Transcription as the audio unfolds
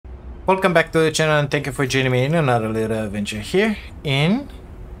Welcome back to the channel and thank you for joining me in another little adventure here in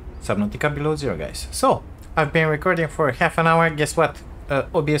Subnautica Below Zero, guys. So, I've been recording for half an hour. Guess what?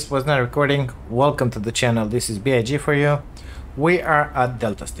 OBS was not recording. Welcome to the channel. This is B.I.G for you. We are at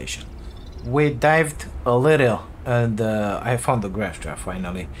Delta Station. We dived a little and I found the grass trap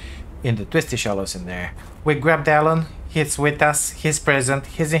finally in the twisty shallows in there. We grabbed Alan. He's with us. He's present.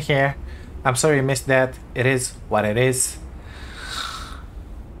 He's in here. I'm sorry you missed that. It is what it is.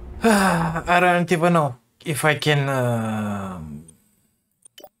 I don't even know if I can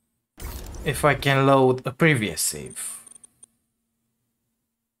load a previous save.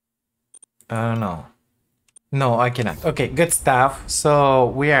 I don't know. No, I cannot. Okay, good stuff. So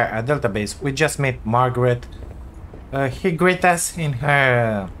we are at Delta Base. We just met Margaret. He greeted us in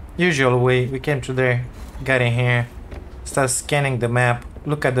her usual way. We came through there, got in here, start scanning the map.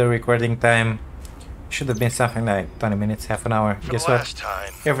 Look at the recording time. Should have been something like 20 minutes, half an hour. Guess what?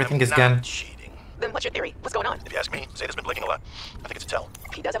 Everything is gone. Cheating. Then what's your theory? What's going on? If you ask me, Zeta's been blinking a lot. I think it's a tell.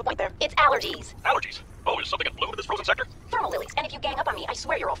 He does have a point there. It's allergies. Allergies? Oh, is something in bloom in this frozen sector? Thermal lilies. And if you gang up on me, I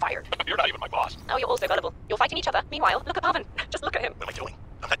swear you're all fired. You're not even my boss. Oh, you're all so gullible. You're fighting each other. Meanwhile, look at Pavan. Just look at him. What am I doing?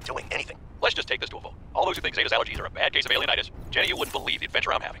 I'm not doing anything. Let's just take this to a vote. All those who think Zeta's allergies are a bad case of alienitis, Jenny, you wouldn't believe the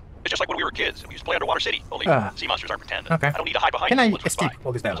adventure I'm having. It's just like when we were kids and we used to play Underwater City. Only sea monsters aren't pretend. Okay. I don't need to hide behind Can I bullets with escape spy.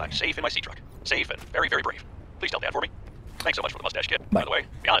 all this dialogue? I'm safe in my sea truck. Safe and very, very brave. Please tell Dad for me. Thanks so much for the mustache kit. Bye. By the way, to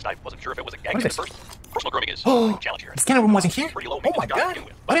be honest, I wasn't sure if it was a gang What thing is at first. Personal grooming is Oh, a challenge here. the scanner room wasn't here? Pretty low Oh my maintenance job god! to begin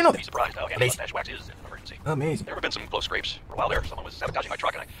with. I didn't know Be that. surprised how handy Amazing. mustache wax is in an emergency. Amazing. There have been some close scrapes. For a while there, someone was sabotaging my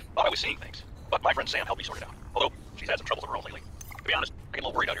truck and I thought I was seeing things. But my friend Sam helped me sort it out. Although, she's had some troubles of her own lately. To be honest, I get a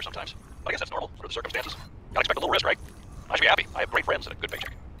little worried out here sometimes. But I guess that's normal under the circumstances. Gotta expect a little risk, right? I should be happy. I have great friends and a good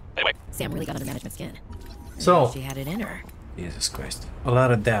paycheck. Anyway. Sam really got under management skin. So, She had it in her. Jesus Christ. A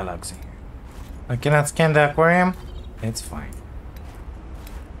lot of dialogues in here. I cannot scan the aquarium. It's fine.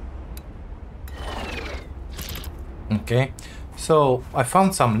 Okay. So, I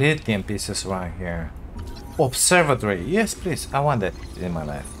found some lithium pieces around here. Observatory. Yes, please. I want that in my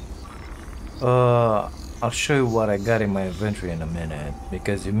life. I'll show you what I got in my inventory in a minute.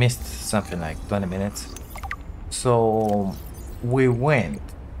 Because you missed something like 20 minutes. So, we went.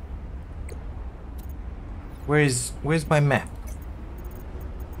 Where's my map?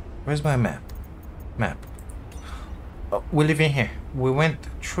 Where's my map? We live in here. We went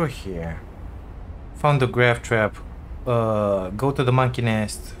through here. Found the graph trap. Go to the monkey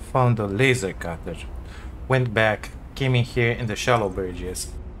nest. Found the laser cutter. Went back. Came in here in the shallow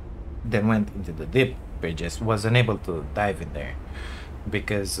bridges. Then went into the deep bridges. Was unable to dive in there.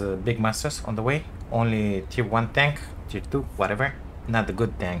 Because big monsters on the way. Only tier 1 tank. Tier 2, whatever. Not the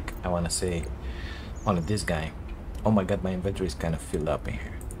good tank, I wanna say. Only this guy. Oh my god, my inventory is kind of filled up in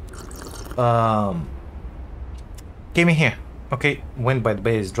here. Came in here. Okay, went by the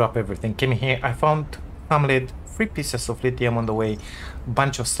base, dropped everything. Came in here. I found family 3 pieces of lithium on the way.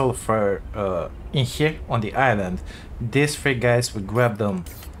 Bunch of sulfur in here on the island. These 3 guys, we grabbed them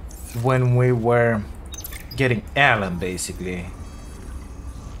when we were getting Alan, basically.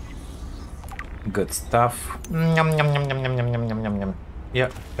 Good stuff. Yum, yum, yum, yum, yum, yum, yum, yum, yum, yum. Yeah,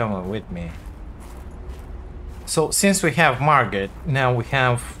 come on with me. So since we have Margaret, now we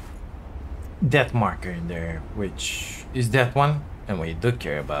have that marker in there, which is that one, and we do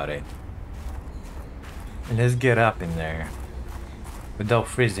care about it. And let's get up in there without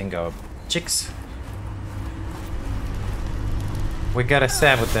freezing our chicks. We gotta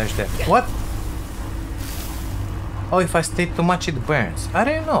sabotage that. What? Oh, if I stay too much it burns. I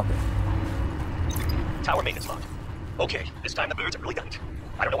didn't know. Tower maintenance locked. Okay, this time the birds have really done it.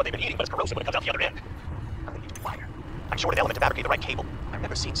 I don't know what they've been eating, but it's corrosive when it comes out the other end. I'm gonna need to wire. I shorted element to fabricate the right cable. I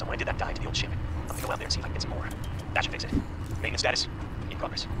remember seeing someone did that dye to the old ship. I'm gonna go out there and see if I can get some more. That should fix it. Maintenance status in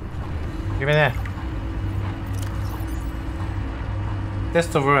progress. Give me that.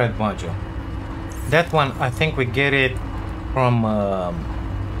 Test override module. That one, I think we get it from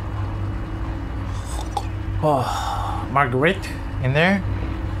Margaret in there.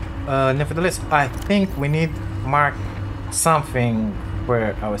 Nevertheless, I think we need mark something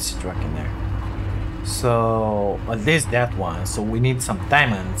for our sea truck in there. So at least that one. So we need some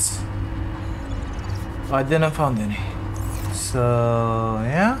diamonds. I didn't find any. So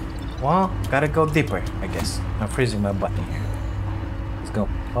yeah. Well, gotta go deeper, I guess. I'm freezing my butt in here. Let's go.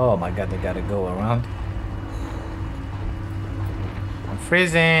 Oh my god, I gotta go around. I'm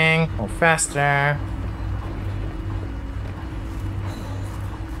freezing. Go faster.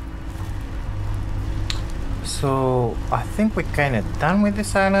 So I think we're kind of done with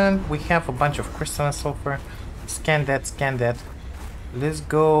this island. We have a bunch of crystalline sulfur. Scan that, scan that. Let's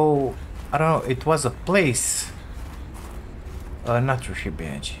go. I don't know. It was a place. Not through here,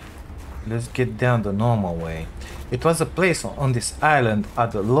 B.I.G. Let's get down the normal way. It was a place on this island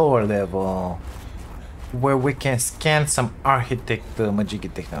at the lower level where we can scan some architect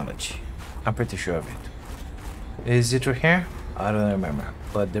Majigi technology. I'm pretty sure of it. Is it through here? I don't remember,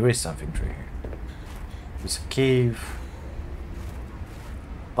 but there is something through here. There's a cave.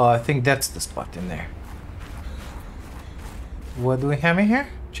 Oh, I think that's the spot in there. What do we have in here?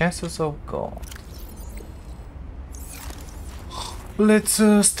 Chances of gold. Let's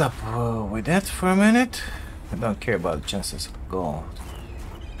stop with that for a minute. I don't care about the chances of gold.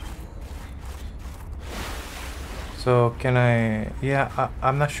 So can I... Yeah,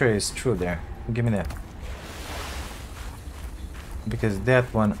 I'm not sure it's true there. Give me that. Because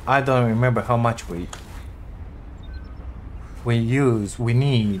that one, I don't remember how much we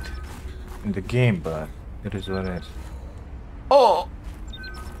need in the game, but it is what it is. Oh!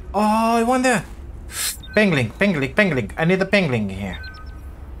 Oh, I want that! Pangling, pangling, pangling. I need a pangling here.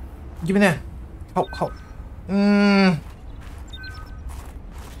 Give me that. Oh.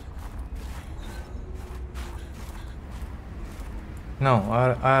 No,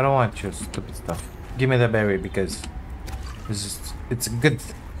 I don't want your stupid stuff. Give me the berry because it's a good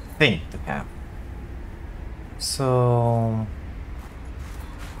thing to have. So...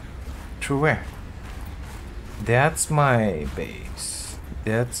 Through where? That's my base.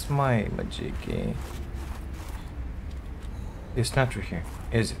 That's my Majigi. It's not through here,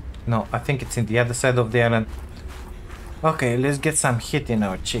 is it? No, I think it's in the other side of the island. Okay, let's get some hit in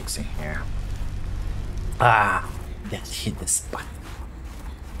our cheeks in here. Ah, that hit the spot.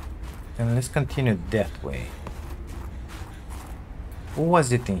 And let's continue that way. What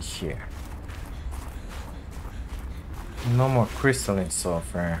was it in here? No more crystalline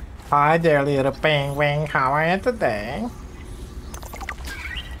sulfur. Hi there, little penguin. How are you today?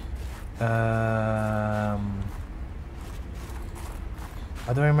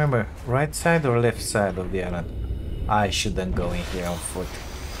 I don't remember. Right side or left side of the island? I shouldn't go in here on foot.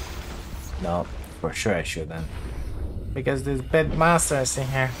 No, for sure I shouldn't. Because there's bad monsters in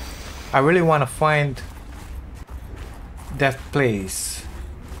here. I really want to find that place.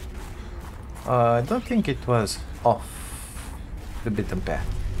 I don't think it was off the beaten path.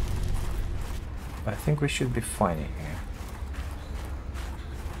 I think we should be fine in here.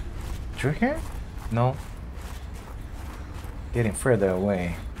 Through here? No. Getting further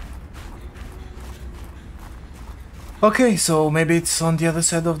away. Okay, so maybe it's on the other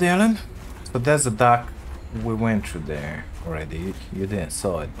side of the island? So that's the dock. We went through there already. You didn't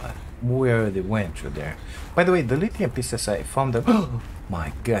saw it, but we already went through there. By the way, the lithium pieces I found them. Oh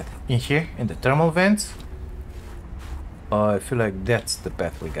my god. In here, in the thermal vents? I feel like that's the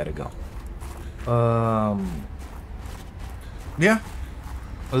path we gotta go. Yeah.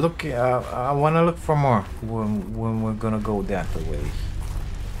 Look, I wanna look for more when we're gonna go that way.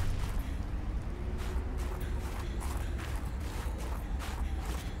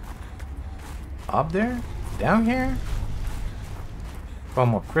 Up there? Down here? Oh,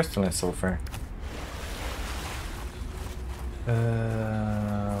 more crystalline sulfur.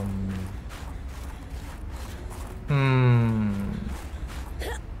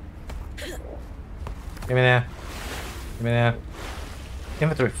 Give me that. Give me that.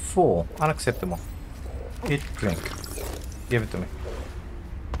 Inventory full. Unacceptable. Eat, drink. Give it to me.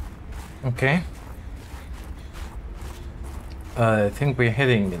 Okay. I think we're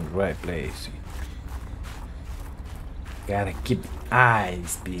heading in the right place. Gotta keep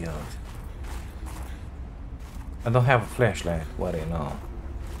eyes peeled. I don't have a flashlight. What do you know?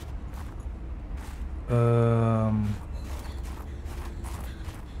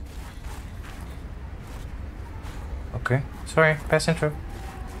 Okay. Sorry, passing through.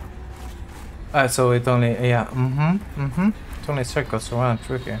 So it only, yeah, It only circles around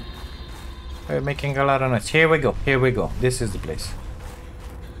through here. We're making a lot of noise. Here we go, here we go. This is the place.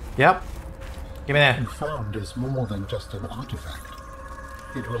 Yep. Give me that. What you found is more than just an artifact.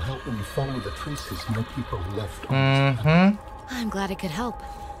 It will help me follow the traces my people left on this planet. I'm glad it could help.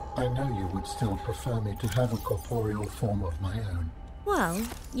 I know you would still prefer me to have a corporeal form of my own. Well,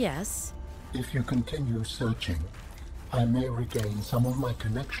 yes. If you continue searching, I may regain some of my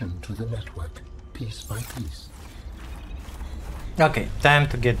connection to the network, piece by piece. Okay, time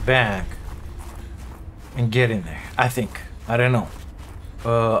to get back and get in there. I think. I don't know.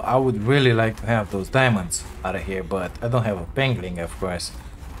 I would really like to have those diamonds out of here, but I don't have a pangling, of course.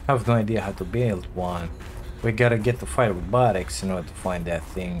 I have no idea how to build one. We gotta get to fight robotics in order to find that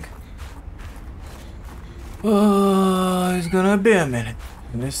thing. It's gonna be a minute.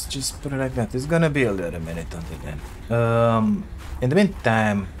 Let's just put it like that. It's gonna be a little minute until then. In the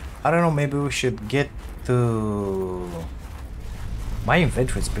meantime, I don't know, maybe we should get to My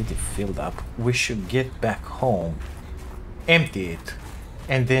inventory is pretty filled up. We should get back home, empty it,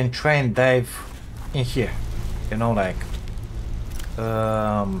 and then try and dive in here. You know, like,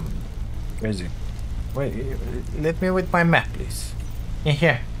 where is it? Wait, let me with my map, please. In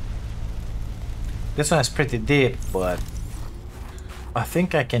here. This one is pretty deep, but I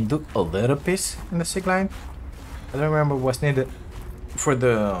think I can do a little piece in the sig line. I don't remember what's needed for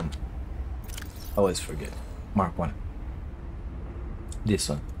the. I always forget. Mark 1. This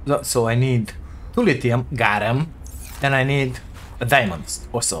one. So I need 2 lithium. Got him. And I need a diamond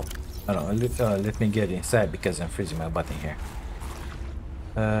or so. I don't know. Let me get inside because I'm freezing my button here.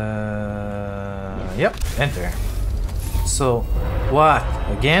 Yep. Enter. So what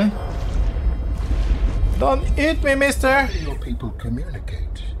again? Don't eat me, mister! How do your people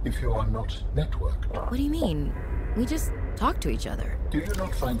communicate if you are not networked? What do you mean? We just talk to each other. Do you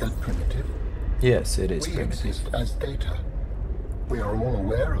not find that primitive? Yes, it is We primitive. exist as data. We are all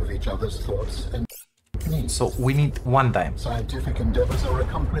aware of each other's thoughts and needs. So we need 1 diamond. Scientific endeavors are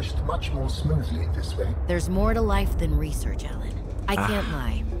accomplished much more smoothly this way. There's more to life than research, Alan. I can't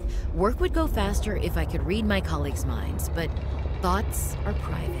lie. Work would go faster if I could read my colleagues' minds, but thoughts are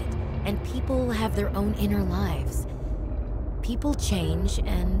private, and people have their own inner lives. People change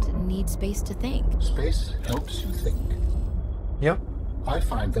and need space to think. Space helps you think. Yep. I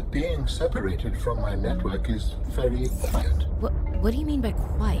find that being separated from my network is very quiet. What do you mean by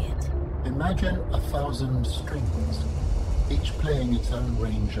quiet? Imagine 1,000 strings, each playing its own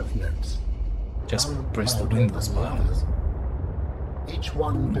range of notes. Just None press the louder windows than the button. others. Each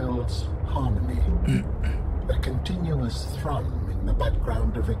one builds harmony, a continuous thrum in the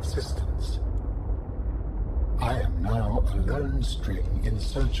background of existence. I am now a lone string in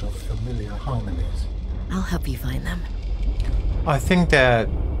search of familiar harmonies. I'll help you find them. I think that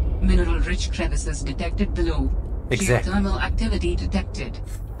Mineral-rich crevices detected below. Exactly. Geothermal activity detected.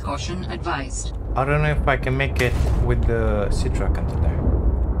 Caution advised. I don't know if I can make it with the Citra under there.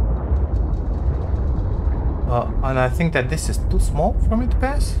 And I think that this is too small for me to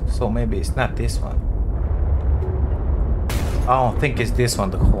pass, so maybe it's not this one. I don't think it's this one.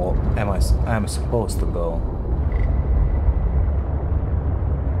 The hole I'm supposed to go.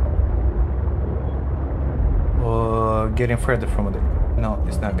 Getting further from the. No,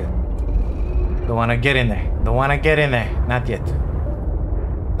 it's not good. Don't wanna get in there. Don't wanna get in there. Not yet.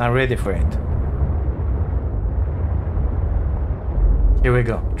 Not ready for it. Here we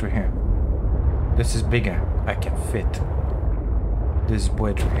go. Through here. This is bigger. I can fit this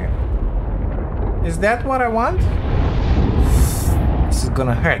boy through here. Is that what I want? This is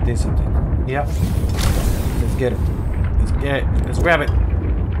gonna hurt, isn't it? Yep. Let's get it. Let's get it. Let's grab it.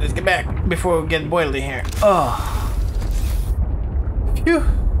 Let's get back before we get boiled in here. Oh. Phew.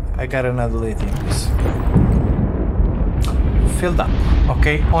 I got another lithium piece. Filled up.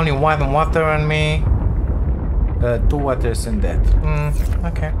 Okay, only 1 water on me. 2 waters in that.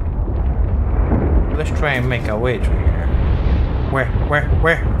 Okay. Let's try and make our way through here. Where?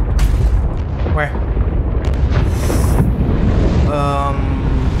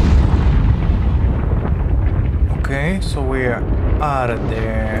 Okay, so we're out of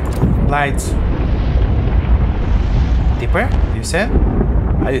there. Lights. Deeper, you said?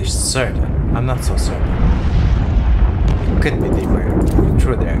 Are you certain? I'm not so certain. It could be deeper.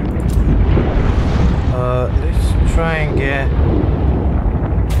 Through there. Let's try and get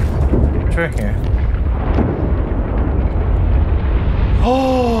through here.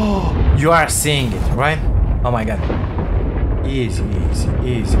 Oh, you are seeing it, right? Oh my god. Easy,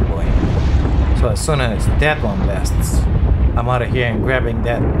 boy. So as soon as that one lasts, I'm out of here and grabbing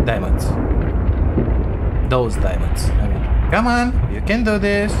that diamonds. Those diamonds. I mean, come on, you can do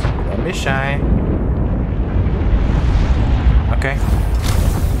this. Don't be shy. Okay.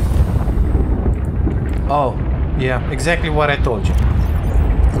 Oh, yeah, exactly what I told you.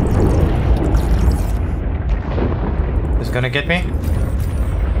 It's gonna get me?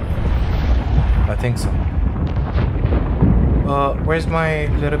 I think so. Where's my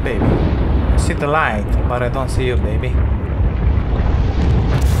little baby? I see the light, but I don't see you, baby.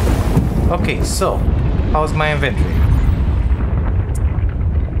 Okay, so how's my inventory?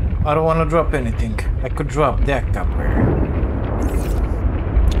 I don't want to drop anything. I could drop that copper.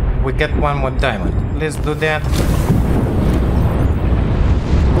 We get 1 more diamond. Let's do that.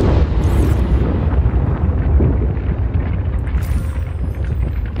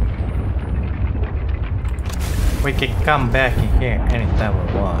 We can come back in here anytime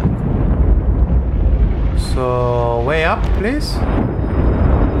we want. So, way up, please.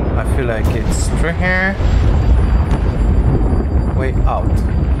 I feel like it's through here. Way out.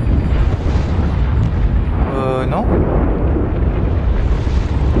 No?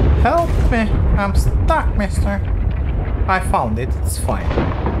 Help me! I'm stuck, mister. I found it. It's fine.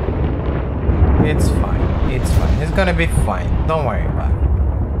 It's fine. It's fine. It's gonna be fine. Don't worry about it.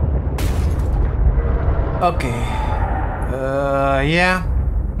 Okay. Yeah.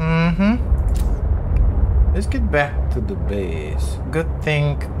 Let's get back to the base. Good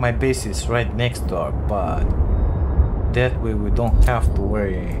thing my base is right next to our pod. That way we don't have to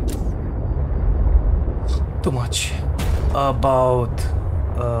worry too much about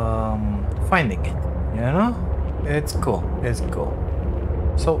finding it, you know? It's cool, it's cool.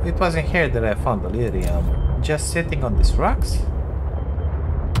 So it wasn't here that I found the lyrium, just sitting on these rocks.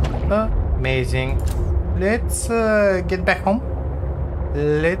 Amazing. Let's get back home.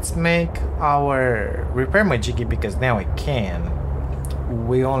 Let's make our repair my jiggy because now I can.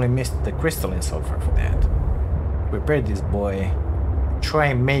 We only missed the crystalline sulfur for that. Repair this boy. Try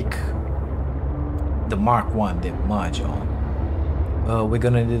and make the Mark 1 the module. We're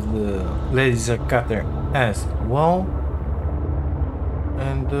gonna need the laser cutter as well.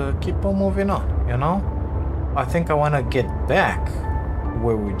 And keep on moving on, you know? I think I wanna get back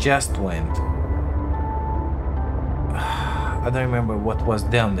where we just went. I don't remember what was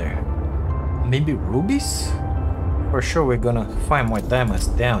down there. Maybe rubies? For sure we're gonna find more diamonds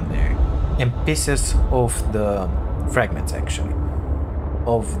down there. And pieces of the fragments actually.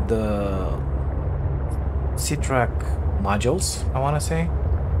 Of the C-track modules, I wanna say.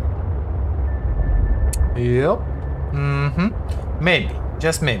 Yep. Maybe,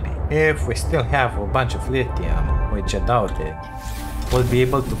 just maybe. If we still have a bunch of lithium, which I doubt it, we'll be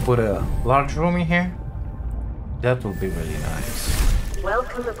able to put a large room in here. That will be really nice.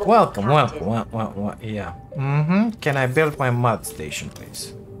 Welcome aboard, Welcome. Yeah. Can I build my mod station,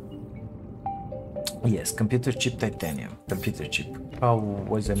 please? Yes, computer chip titanium. Computer chip. How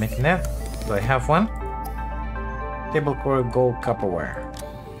was I making that? Do I have one? Table core gold copper wire.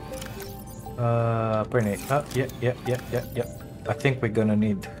 Pretty. Yeah. I think we're gonna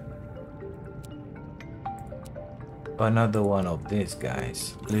need another one of these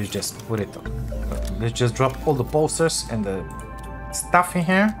guys. Let's just put it on. Let's just drop all the pulsars and the stuff in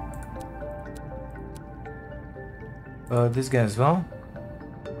here. This guy as well.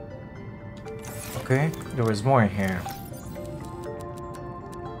 Okay, there was more in here.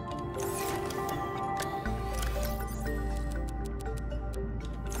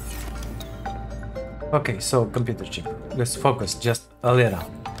 Okay, so computer chip. Let's focus just a little.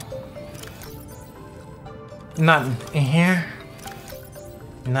 None in here.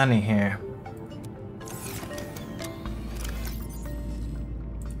 None in here.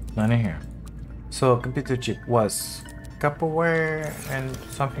 None in here. So computer chip was copper wire and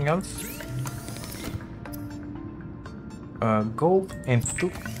something else. Gold and 2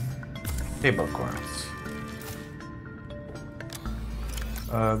 table cores.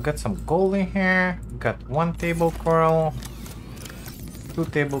 Got some gold in here. Got 1 table coral. 2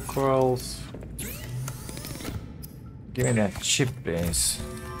 table corals. Give me that chip, please.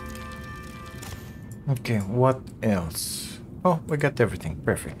 Okay, what else? Oh, we got everything.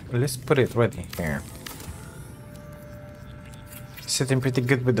 Perfect. Let's put it right in here. Sitting pretty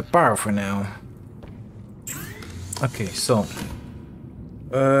good with the power for now. Okay, so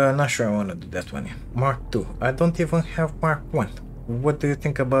not sure I want to do that one. Mark 2. I don't even have Mark 1. What do you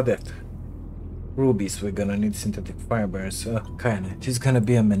think about that? Rubies, we're gonna need synthetic fibers. Kinda. It's gonna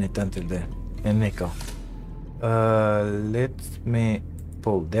be a minute until then. And nickel. Let me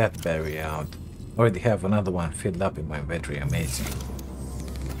pull that battery out. Already have another one filled up in my battery. Amazing.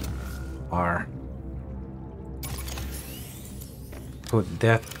 R. Put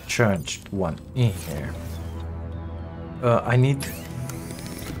that charged one in here. I need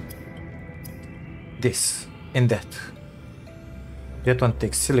this and that. That one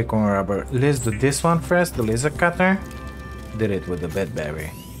takes silicone rubber. Let's do this one first, the laser cutter. Did it with the bed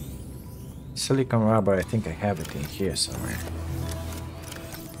battery. Silicone rubber, I think I have it in here somewhere.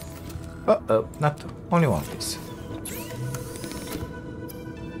 Uh-oh, not two. Only one, please.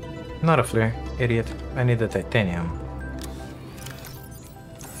 Not a flare, idiot. I need the titanium.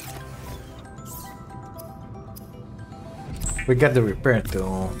 We got the repair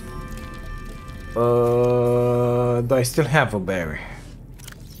tool. Do I still have a berry?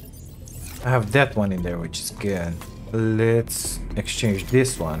 I have that one in there, which is good. Let's exchange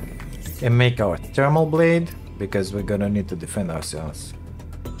this one and make our thermal blade, because we're gonna need to defend ourselves.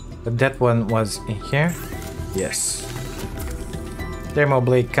 But that one was in here? Yes. Thermal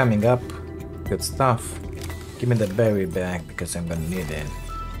blade coming up. Good stuff. Give me the berry back because I'm gonna need it.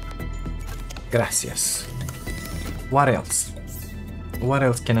 Gracias. What else? What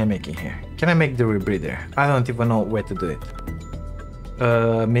else can I make in here? Can I make the rebreather? I don't even know where to do it.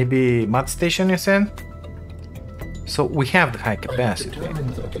 Maybe mod station, you said? So we have the high capacity.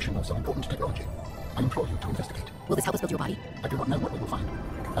 Determine the location of some important technology. I implore you to investigate. Will this help us build your body? I do not know what we will find.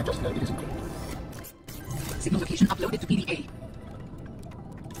 I just know it is important. Signal location uploaded to PDA.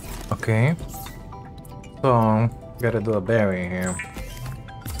 Okay. So, gotta do a berry here.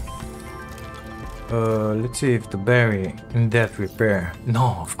 Let's see if the berry in that repair.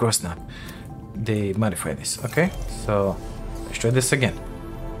 No, of course not. They modify this. Okay, so let's try this again.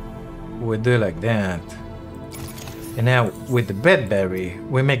 We do it like that. And now with the bed berry,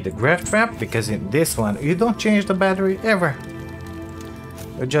 we make the graph trap, because in this one you don't change the battery ever.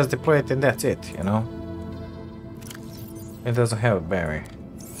 You just deploy it and that's it, you know. It doesn't have a berry.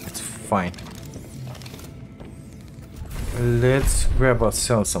 It's fine. Let's grab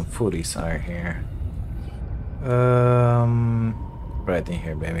ourselves some foodies out here. Right in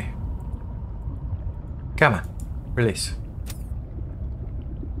here, baby. Come on, release.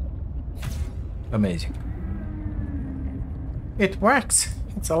 Amazing. It works.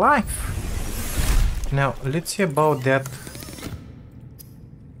 It's alive. Now let's see about that.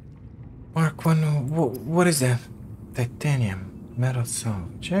 Mark 1. What is that? Titanium metal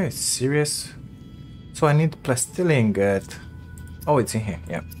salvage. Are you serious? So I need plastillium ingot. Oh, it's in here.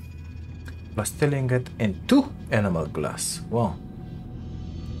 Yeah. Plastillium ingot and 2 animal glass. Wow.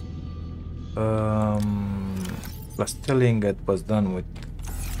 Plastillium ingot was done with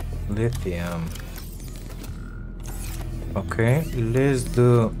lithium. Okay, let's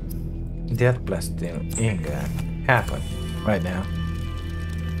do that plastillium ingot happen right now.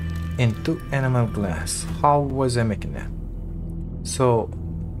 And 2 animal glass. How was I making that? So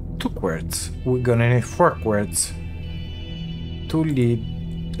 2 quartz. We're gonna need 4 quartz, 2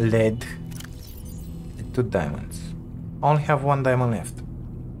 lead, and 2 diamonds. Only have 1 diamond left.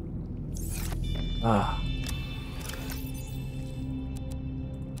 Ah.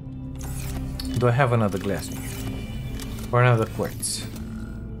 Do I have another glass in here? Or another quartz?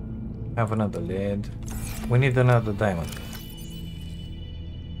 Have another lead. We need another diamond.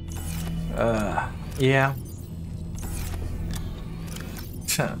 Yeah.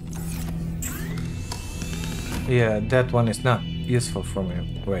 Yeah, that one is not useful for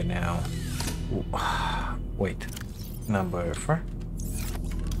me right now. Wait. Number 4.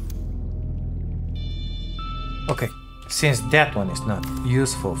 Okay. Since that one is not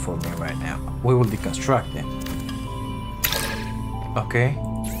useful for me right now, we will deconstruct it. Okay.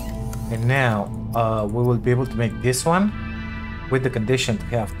 And now we will be able to make this one with the condition to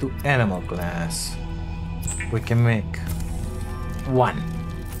have 2 animal glass. We can make 1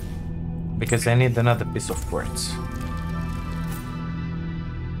 because I need another piece of quartz.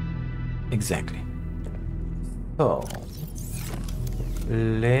 Exactly. So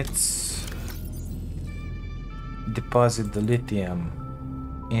let's deposit the lithium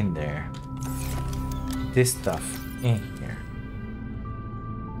in there. This stuff in here.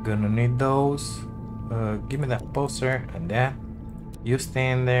 Gonna need those. Give me that poster and that. You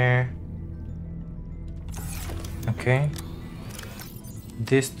stay in there. Okay.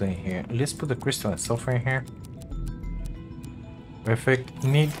 This thing here. Let's put the crystal and sulfur in here. Perfect.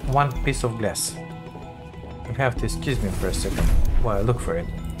 Need 1 piece of glass. You have to excuse me for a second while I look for it.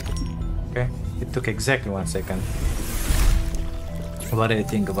 Okay. It took exactly 1 second. What do you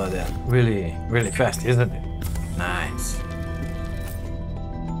think about that? Really, really fast, isn't it? Nice.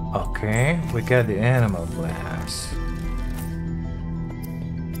 Okay, we got the animal glass.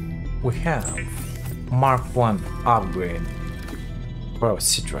 We have Mark 1 upgrade for our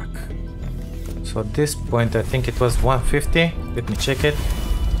Citruck. So at this point I think it was 150. Let me check it.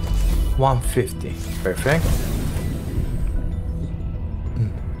 150. Perfect.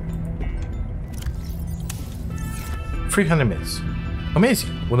 300 minutes. Amazing.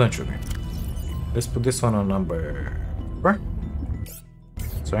 Well done, sugar. Let's put this one on number 4.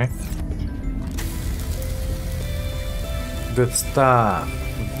 Sorry. Good stuff.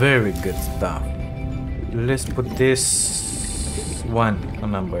 Very good stuff. Let's put this one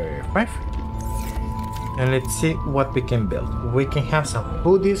on number 5. And let's see what we can build. We can have some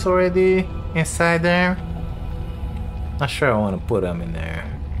hoodies already inside there. Not sure I want to put them in there.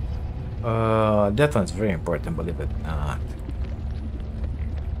 That one's very important, believe it or not.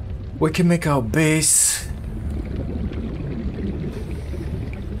 We can make our base.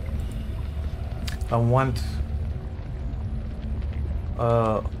 I want...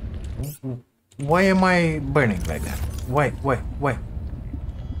 why am I burning like that? Why?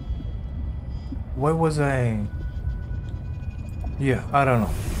 Why was I... Yeah, I don't know.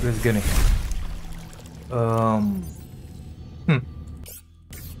 Let's get in.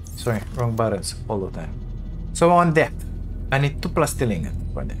 Sorry, wrong buttons all the time. So on that, I need 2 plastilina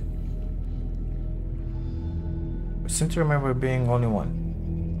for that. I seem to remember being only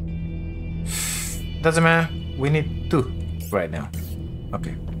 1. Doesn't matter. We need 2 right now.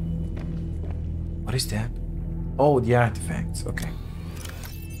 Okay. What is that? Oh, the artifacts. Okay.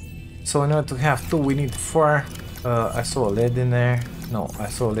 So in order to have 2, we need 4. I saw a lead in there. No, I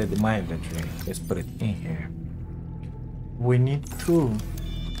saw a lead in my inventory. Let's put it in here. We need 2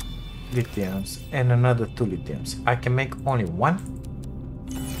 lithiums and another 2 lithiums. I can make only 1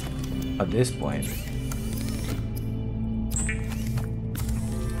 at this point.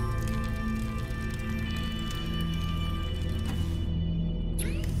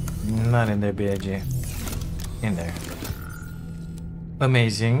 Not in there, B.I.G. In there.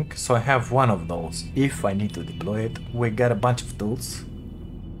 Amazing. So I have 1 of those if I need to deploy it. We got a bunch of tools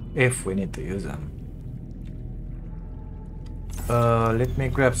if we need to use them. Let me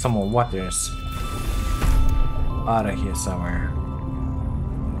grab some more waters out of here somewhere.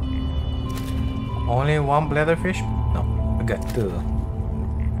 Only 1 bladderfish? No, I got 2.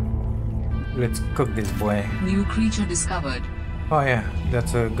 Let's cook this boy. New creature discovered. Oh yeah,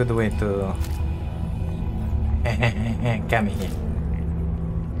 that's a good way to... Come here.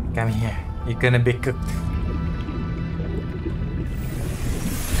 Come here. You're gonna be cooked.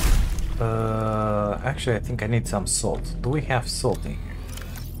 Actually, I think I need some salt. Do we have salt in here?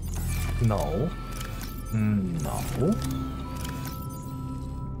 No. No.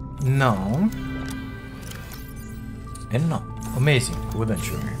 No. And no. Amazing, wouldn't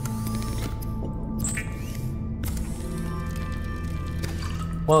you?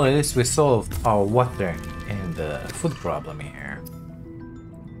 Well, at least we solved our water and food problem here.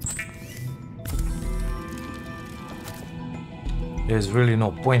 There's really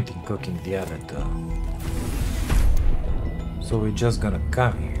no point in cooking the other 2. So we're just gonna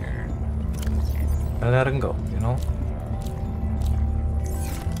come here and let them go, you know?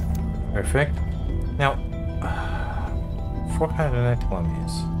 Perfect. Now, 491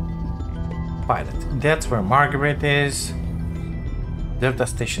 is pilot. That's where Margaret is. Delta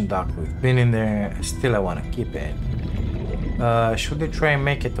Station Dock, we've been in there. Still I want to keep it. Should we try and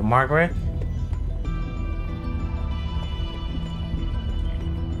make it to Margaret?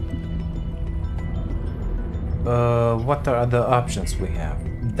 What are other options we have?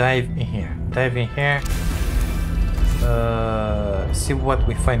 Dive in here. Dive in here. See what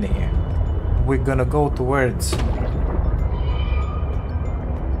we find in here. We're gonna go towards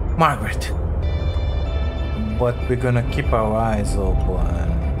Margaret. But we're gonna keep our eyes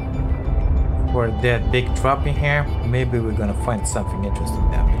open for that big drop in here. Maybe we're gonna find something interesting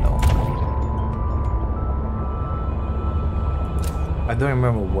down below. I don't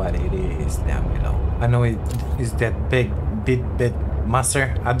remember what it is down below. I know it is that big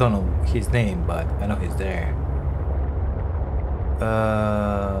monster. I don't know his name, but I know he's there.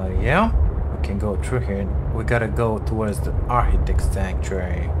 Yeah, we can go through here. We gotta go towards the Architect's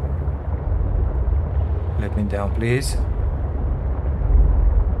Sanctuary. Let me down, please.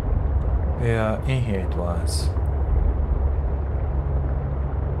 Yeah, in here it was.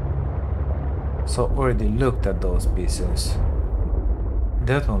 So already looked at those pieces.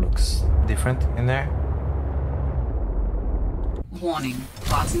 That one looks different in there. Warning,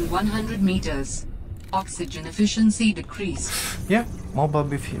 passing 100 meters. Oxygen efficiency decreased. Yeah, mobile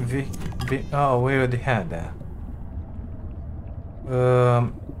oh, we already had that.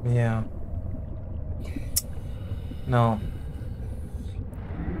 Yeah. No.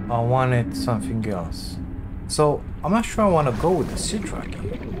 I wanted something else. So, I'm not sure I want to go with the sea truck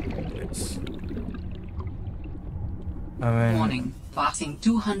here. I mean... Warning, passing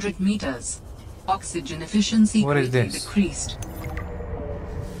 200 meters. Oxygen efficiency what is greatly this? Decreased.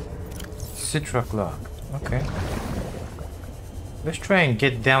 Sea truck lock. Okay. Let's try and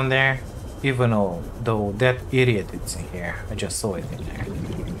get down there. Even though that idiot is in here. I just saw it in there.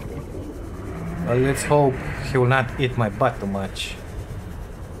 Well, let's hope he will not eat my butt too much.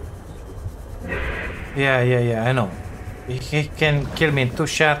 Yeah, I know. He can kill me in 2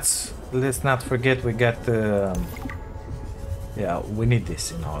 shots. Let's not forget we got yeah, we need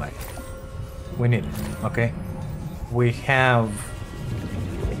this in our life. We need it, okay? We have...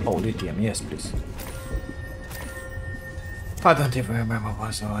 Oh, lithium, yes, please. I don't even remember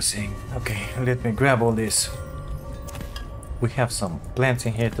what I was saying. Okay, let me grab all this. We have some plants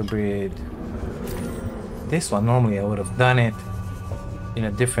in here to breed. This one, normally I would have done it in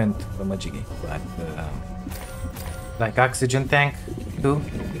a different majiggy, but like oxygen tank too.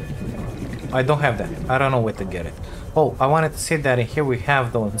 I don't have that. I don't know where to get it. Oh, I wanted to say that in here we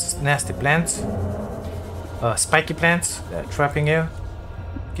have those nasty plants, spiky plants that are trapping you.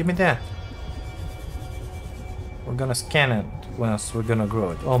 Give me that. We're gonna scan it once we're gonna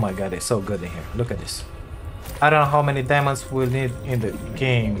grow it. Oh my god, it's so good in here. Look at this. I don't know how many diamonds we'll need in the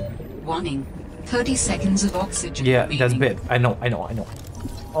game. Warning. 30 seconds of oxygen. Yeah, remaining. that's bad. I know.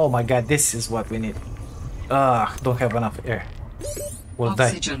 Oh my god, this is what we need. Don't have enough air. We'll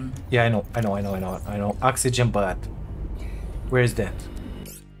Oxygen. die. Yeah, I know. Oxygen, but where is that?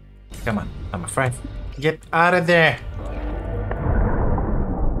 Come on, I'm afraid. Get out of there.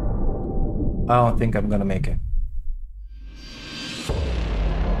 I don't think I'm gonna make it.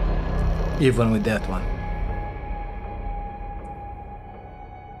 Even with that one.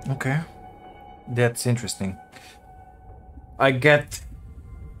 Okay. That's interesting. I get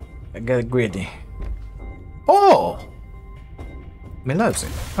greedy. Oh! Me loves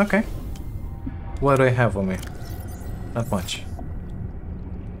it. Okay. What do I have on me? Not much.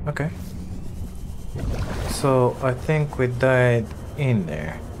 Okay. So I think we died in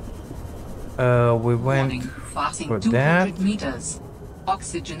there. We went Warning. Passing for 200 that. meters.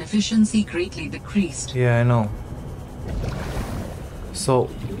 Oxygen efficiency greatly decreased. Yeah, I know. So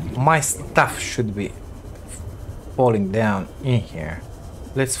my stuff should be falling down in here.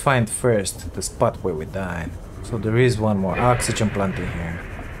 Let's find first the spot where we died. So there is one more oxygen plant in here.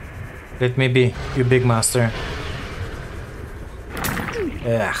 Let me be, you big master.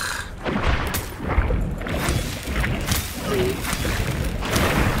 Ugh.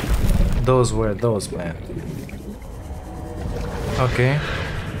 Those were those, man. Okay.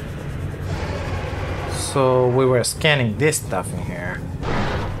 So we were scanning this stuff in here.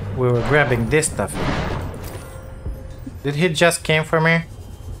 We were grabbing this stuff in here. Did he just came for me?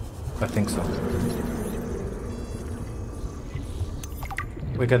 I think so.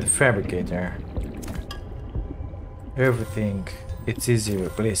 We got the fabricator. Everything, it's easy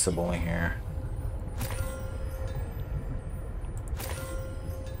replaceable in here.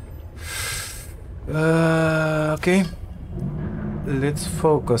 Okay. Let's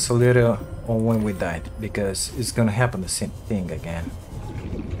focus a little on when we died, because it's gonna happen the same thing again.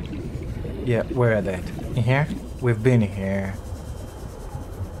 Yeah, where are they? In here? We've been in here.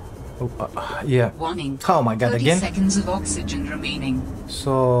 Oh, yeah. Warning. Oh my god, 30 again? seconds of oxygen remaining.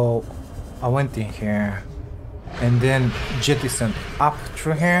 So I went in here and then jettisoned up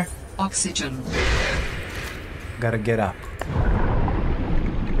through here. Oxygen. Gotta get up.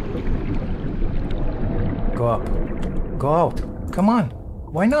 Go up. Go out. Come on.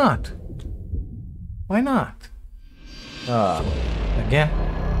 Why not? Why not? Again?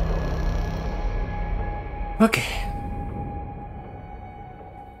 Okay.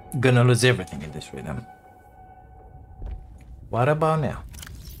 Gonna lose everything in this rhythm. What about now?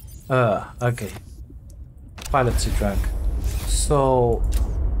 Okay. Pilot's drunk. So...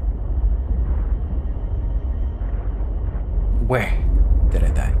 where did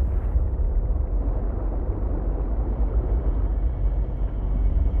I die?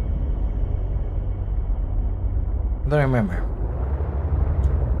 Don't remember.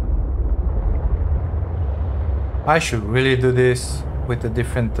 I should really do this with a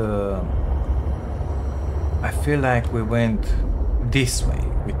different... I feel like we went this way.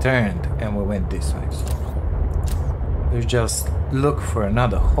 We turned and we went this way. So let's just look for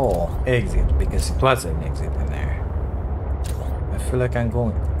another hole exit, because it was an exit in there. I feel like I'm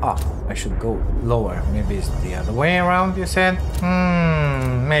going up. I should go lower. Maybe it's the other way around, you said?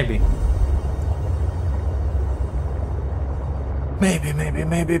 Maybe. Maybe, maybe.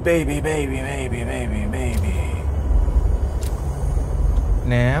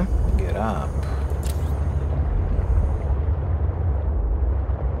 Now, get up.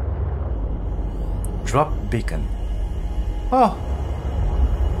 Drop beacon. Oh!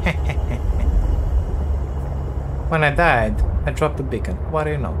 When I died, I dropped the beacon. What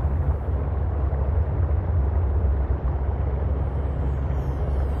do you know?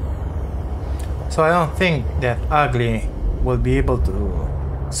 So I don't think that ugly will be able to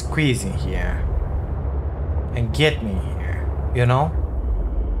squeeze in here and get me here, you know?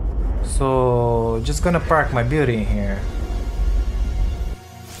 So just gonna park my beauty in here.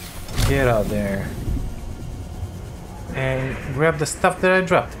 Get out there and grab the stuff that I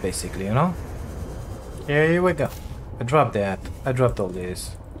dropped, basically, you know? Here we go. I dropped that. I dropped all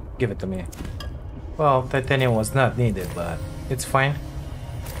this. Give it to me. Well, titanium was not needed, but it's fine.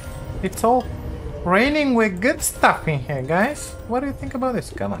 It's all raining with good stuff in here, guys. What do you think about this?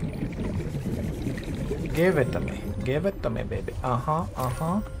 Come on. Give it to me. Give it to me, baby.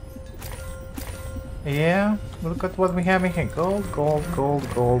 Yeah, look at what we have in here. Gold.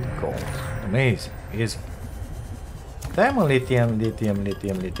 Amazing. Easy. Diamond, lithium,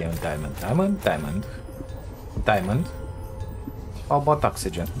 diamond. How about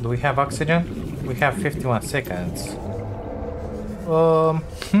oxygen? Do we have oxygen? We have 51 seconds.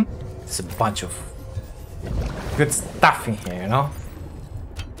 It's a bunch of good stuff in here, you know?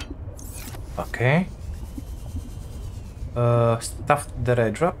 Okay. Stuff that I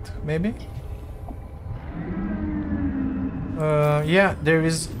dropped, maybe? Yeah, there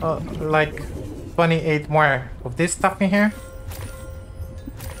is like 28 more of this stuff in here.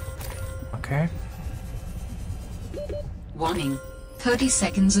 Okay. Warning. 30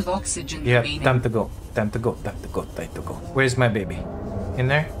 seconds of oxygen Yeah, remaining. time to go. Time to go. Time to go. Time to go. Where's my baby? In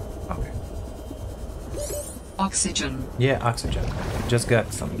there? Okay. Oxygen. Yeah, oxygen. Just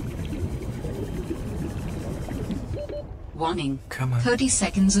got some. Warning. Come on. 30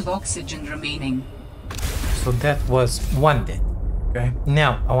 seconds of oxygen remaining. So that was one dead. Okay.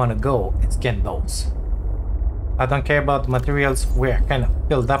 Now I want to go and scan those. I don't care about the materials. We're kind of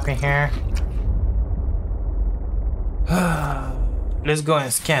filled up in here. Let's go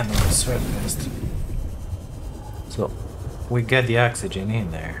and scan those real fast. So we get the oxygen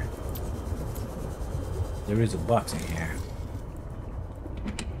in there. There is a box in here.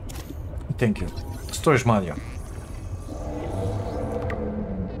 Thank you. Storage module.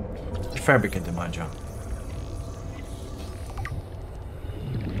 Fabricate the module.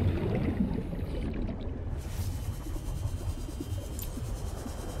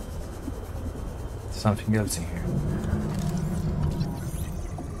 Something else in here.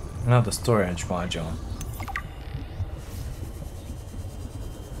 Another storage module.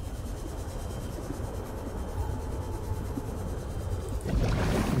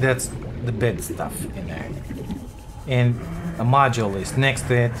 That's the bed stuff in there. And a module is next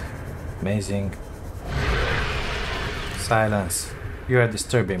to it. Amazing. Silence. You are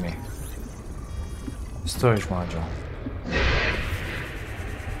disturbing me. Storage module.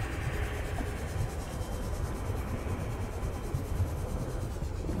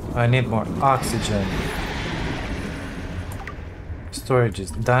 I need more oxygen. Storage is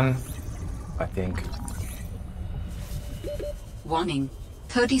done, I think. Warning.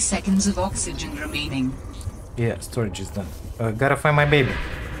 30 seconds of oxygen remaining. Yeah, storage is done. Gotta find my baby.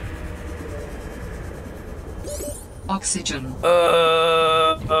 Oxygen.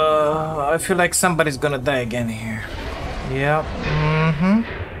 I feel like somebody's gonna die again here. Yep. Mm-hmm.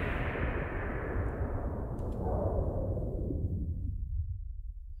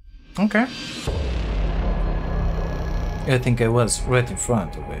 Okay. I think I was right in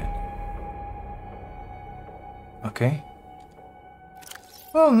front of it. Okay.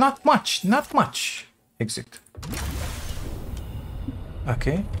 Well, not much, not much. Exit.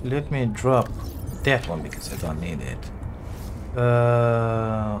 Okay, let me drop that one because I don't need it.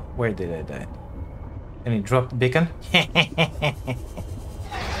 Where did I die? Can you drop the beacon?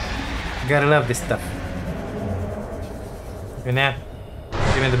 Gotta love this stuff. Give me that.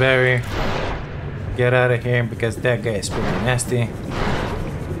 Give me the barrier. Get out of here because that guy is pretty nasty.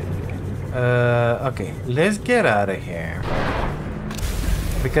 Okay, let's get out of here.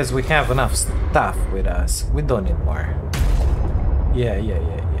 Because we have enough stuff with us. We don't need more. Yeah.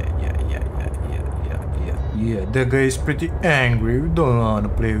 That guy is pretty angry. We don't want to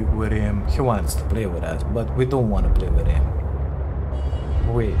play with him. He wants to play with us, but we don't want to play with him.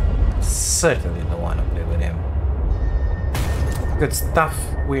 We certainly don't want to play with him. Good stuff.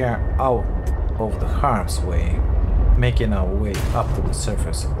 We are out of the harm's way, making our way up to the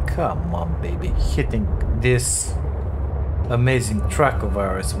surface. Come on, baby. Hitting this amazing truck of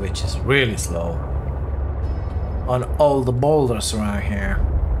ours, which is really slow, on all the boulders around here.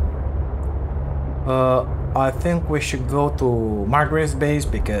 I think we should go to Margaret's base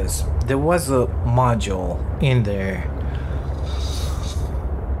because there was a module in there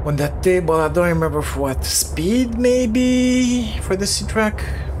on that table. I don't remember for what speed, maybe for the sea truck.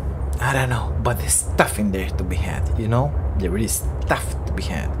 I don't know, but there's stuff in there to be had, you know? There is stuff to be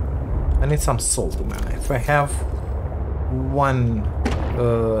had. I need some salt in my life. I have one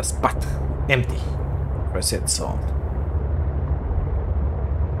spot empty for said salt.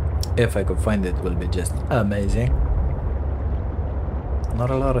 If I could find it, will be just amazing. Not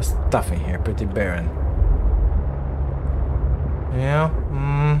a lot of stuff in here, pretty barren. Yeah,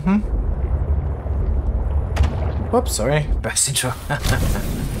 Oops, sorry, passenger.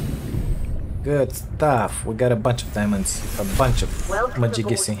 Good stuff. We got a bunch of diamonds, a bunch of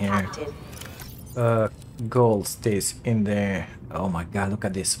majigis in here. Gold stays in there. Oh my god, look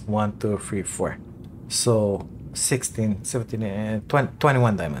at this. 1, 2, 3, 4. So 16, 17,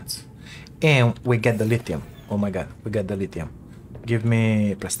 21 diamonds. And we get the lithium. Oh my god, we got the lithium. Give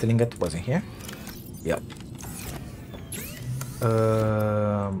me plastilingot. Was in here? Yep.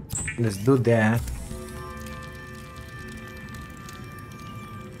 Let's do that.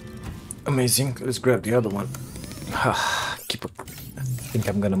 Amazing. Let's grab the other one. Keep it. I think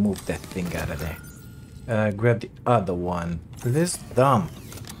I'm gonna move that thing out of there. Grab the other one. Let's dump.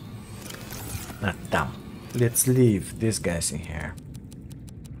 Not dump. Let's leave these guys in here.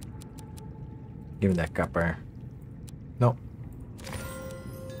 Give me that copper. No.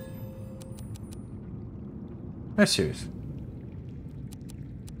 I'm serious.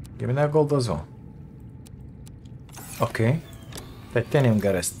 Give me that gold as well. Okay. Titanium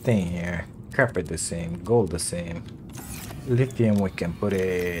gotta stay in here. Copper the same. Gold the same. Lithium we can put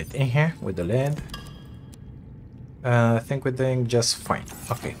it in here with the lead. I think we're doing just fine.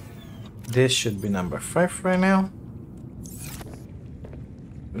 Okay. This should be number 5 right now.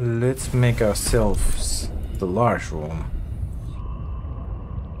 Let's make ourselves the large room.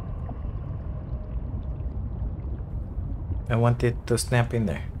 I want it to snap in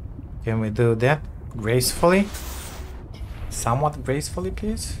there. Can we do that gracefully? Somewhat gracefully,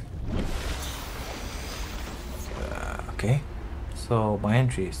 please? Okay. So my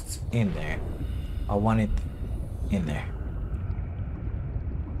entry is in there. I want it in there.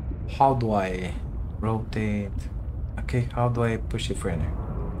 How do I rotate? Okay, how do I push it further?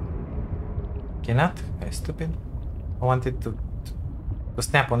 Cannot? I'm stupid. I want it to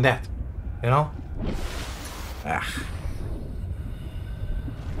snap on that. You know? Ah.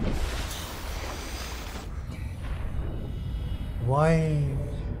 Why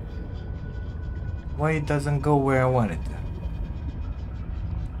it doesn't go where I want it?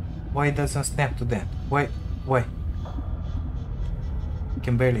 Why it doesn't snap to that? Why? You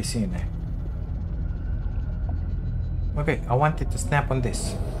can barely see in there. Okay, I want it to snap on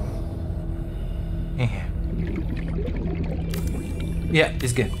this. In here. Yeah,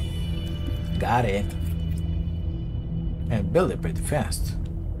 it's good. Got it. And build it pretty fast.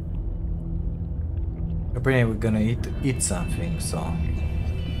 Apparently we're gonna eat something, so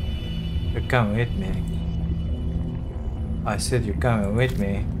you're coming with me. I said you're coming with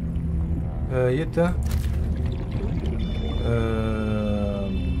me. You too?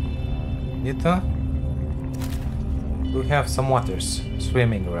 You too? We have some waters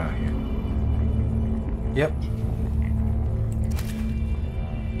swimming around here. Yep.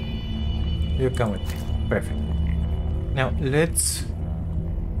 You come with me. Perfect. Now let's...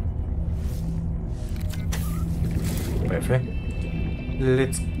 Perfect.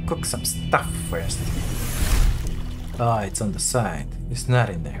 Let's cook some stuff first. Ah, it's on the side. It's not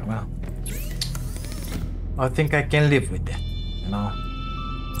in there. Well, I think I can live with that. You know?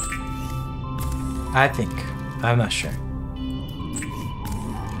 I think. I'm not sure.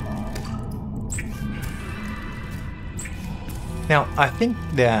 Now, I think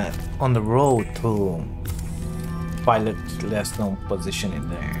that on the road to pilot less known position in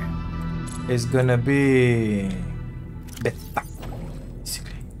there is gonna be better,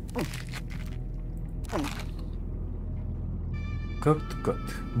 basically. Cooked.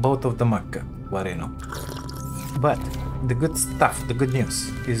 Both of them are cooked, what I know. But the good stuff, the good news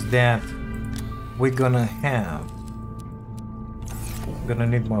is that we're gonna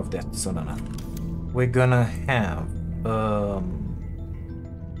need more of that, so no. We're gonna have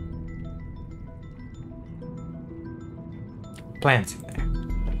plants in there.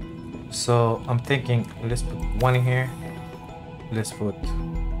 So I'm thinking, let's put one in here. Let's put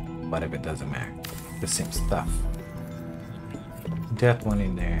whatever, it doesn't matter. The same stuff. That one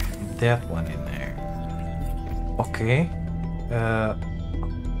in there. That one in there. Okay.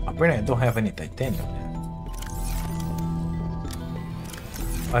 Apparently I don't have any titanium yet.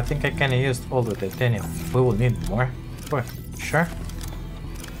 I think I kinda used all the titanium. We will need more. For sure.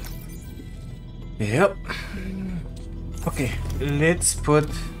 Yep. Okay, let's put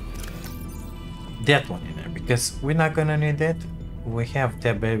that one in there because we're not gonna need it. We have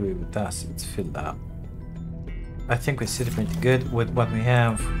that baby with us, it's filled up. I think we sit pretty good with what we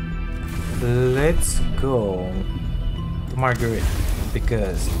have. Let's go to Marguerite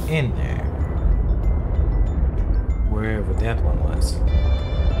because in there, wherever that one was,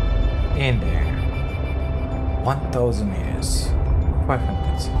 in there, 1,000 years, 500.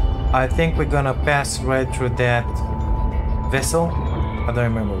 I think we're gonna pass right through that vessel. I don't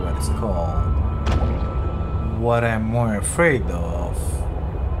remember what it's called. What I'm more afraid of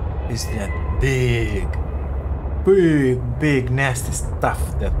is that big nasty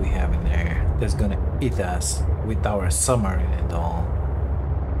stuff that we have in there that's gonna eat us with our submarine and all.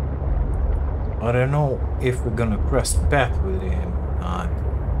 I don't know if we're gonna cross path with him or not,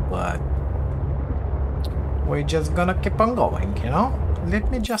 but we're just gonna keep on going, you know?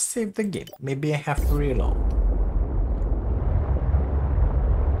 Let me just save the game. Maybe I have to reload.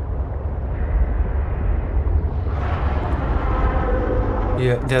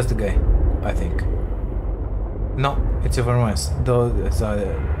 Yeah, that's the guy. I think. No, it's even worse. Those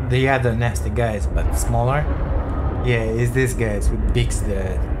the other nasty guys, but smaller. Yeah, it's these guys with beaks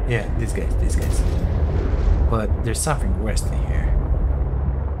that... Yeah, these guys. But there's something worse in here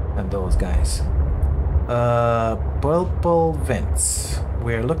than those guys. Purple vents.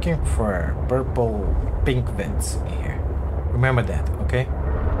 We're looking for purple pink vents in here. Remember that, okay?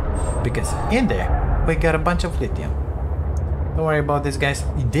 Because in there, we got a bunch of lithium. Don't worry about these guys.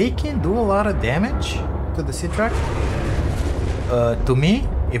 They can do a lot of damage to the sea truck. To me,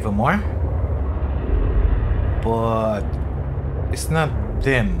 even more. But it's not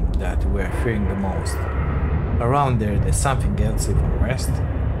them that we're fearing the most. Around there's something else even worse.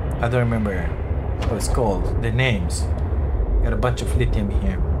 I don't remember what it's called, the names. Got a bunch of lithium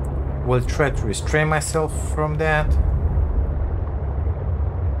here. Will try to restrain myself from that.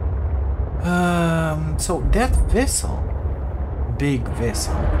 So that vessel, big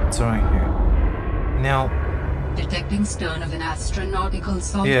vessel, it's right here. Now, detecting stern of an astronautical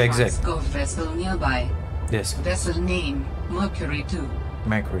yeah, exactly. vessel nearby. Yes. Vessel name Mercury 2.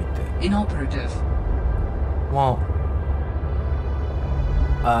 Mercury 2. Inoperative. Well,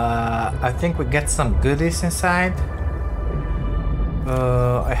 I think we get some goodies inside.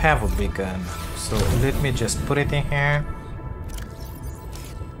 I have a big gun, so let me just put it in here.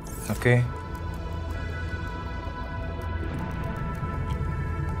 Okay.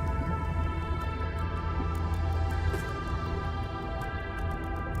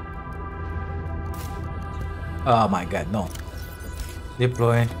 Oh my god, no.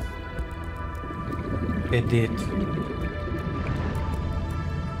 Deploy. Edit.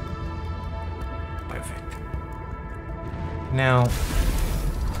 Perfect. Now,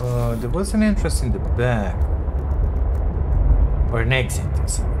 there was an entrance in the back. Or an exit.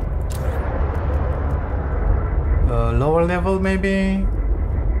 Lower level, maybe?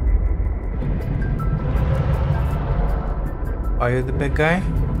 Are you the big guy?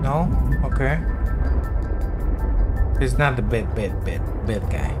 No? Okay. He's not the bad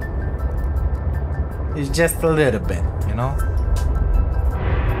guy. He's just a little bit, you know?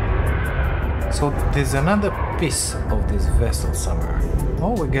 So there's another piece of this vessel somewhere.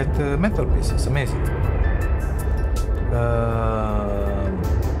 Oh, we get metal pieces. Amazing.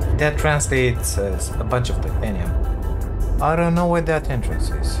 That translates as a bunch of titanium. I don't know where that entrance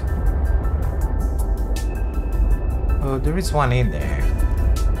is. Oh, there is one in there.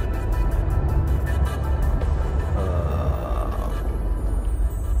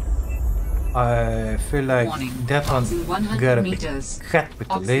 I feel like that one gotta be cut with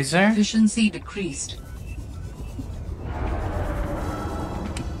the laser. Efficiency decreased.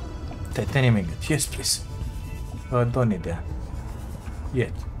 Titanium ingot, yes please. Don't need that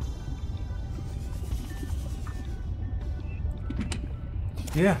yet.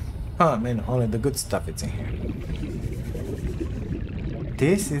 Yeah, I mean only the good stuff is in here.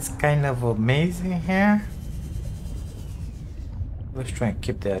 This is kind of amazing here. Let's try and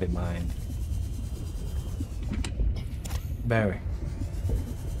keep that in mind. Barry.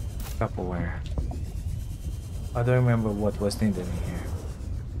 Tupperware. I don't remember what was needed in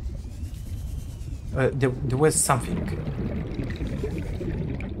here. There was something.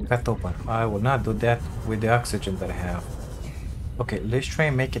 Cut open. I will not do that with the oxygen that I have. Okay, let's try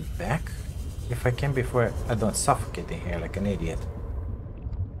and make it back. If I can before I don't suffocate in here like an idiot.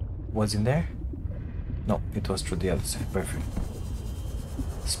 Was in there? No, it was through the other side. Perfect.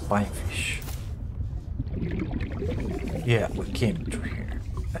 Spinefish. Yeah, we came through here.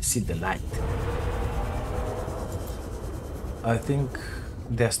 I see the light. I think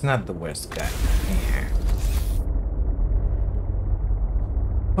that's not the worst guy in here.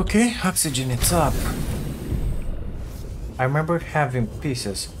 Okay, oxygen, it's up. I remember having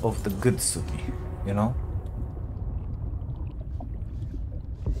pieces of the good suit, you know?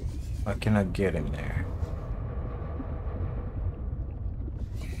 I cannot get in there.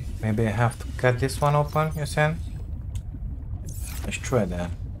 Maybe I have to cut this one open, you said? Let's try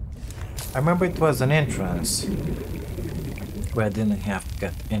that. I remember it was an entrance where I didn't have to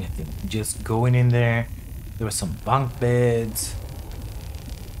cut anything. Just going in there. There were some bunk beds.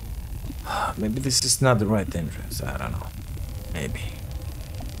 Maybe this is not the right entrance. I don't know. Maybe.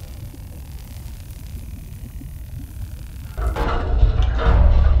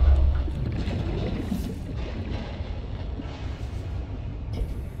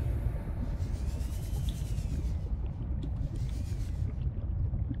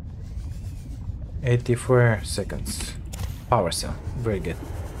 "84 seconds. Power cell. Very good.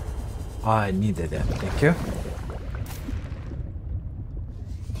 I needed that. Thank you.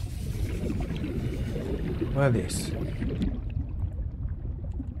 What is this?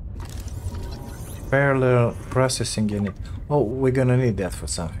 Parallel processing unit. Oh, we're gonna need that for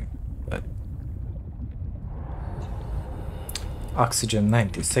something. But oxygen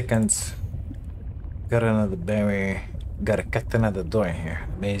 90 seconds. Got another berry. Gotta cut another door in here.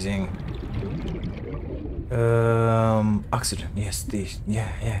 Amazing. Oxygen. Yes, these. Yeah.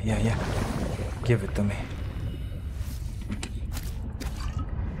 Give it to me.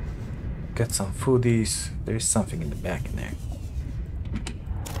 Got some foodies. There's something in the back in there.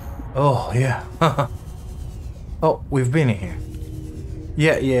 Oh, yeah. Oh, we've been in here.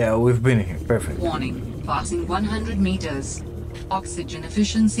 Yeah, we've been in here. Perfect. Warning. Passing 100 meters. Oxygen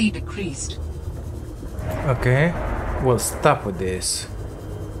efficiency decreased. Okay. We'll stop with this.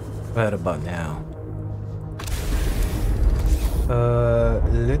 Right about now.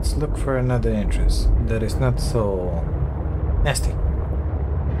 Let's look for another entrance that is not so nasty.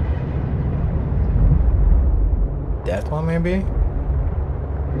 That one maybe?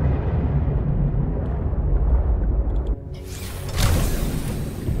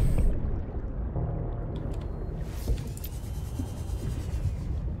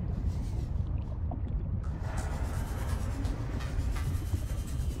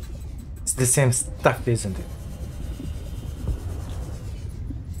 It's the same stuff, isn't it?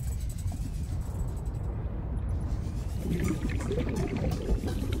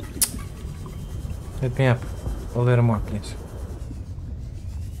 Let me up a little more, please.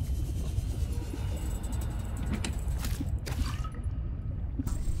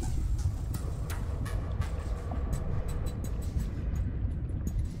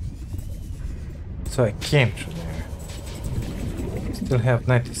 So I came through there. Still have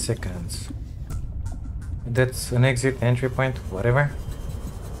 90 seconds. That's an exit, entry point, whatever.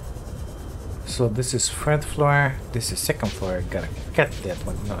 So this is third floor, this is second floor. Gotta cut that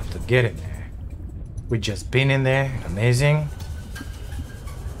one not to get in there. We just been in there, amazing.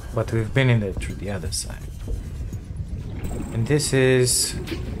 But we've been in there through the other side. And this is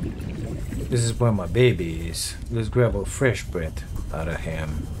where my baby is. Let's grab a fresh bread out of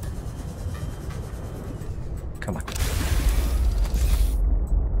him. Come on.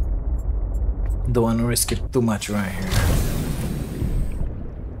 Don't want to risk it too much right here.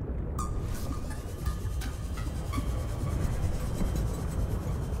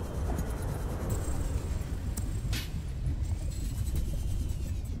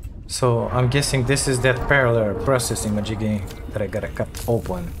 So I'm guessing this is that parallel processing majiggy that I gotta cut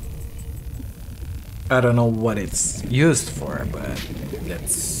open. I don't know what it's used for, but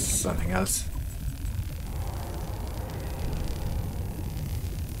that's something else.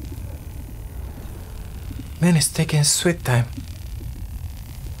 Man, it's taking sweet time.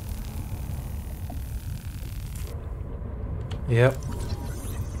 Yep.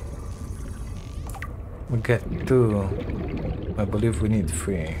 We got 2. I believe we need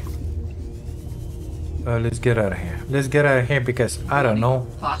 3. Let's get out of here. Let's get out of here because I don't know.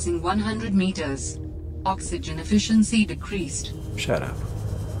 Passing 100 meters. Oxygen efficiency decreased. Shut up.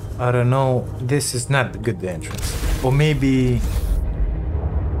 I don't know. This is not the good entrance. Or maybe,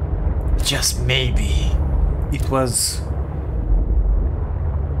 just maybe, it was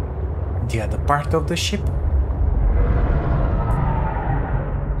the other part of the ship.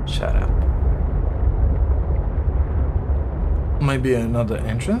 Shut up. Maybe another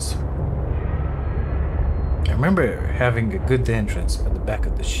entrance? I remember having a good entrance at the back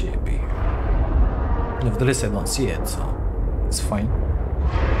of the ship here. Nevertheless, I don't see it, so it's fine.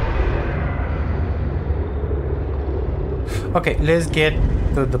 Okay, let's get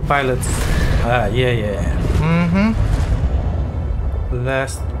to the pilot's... yeah.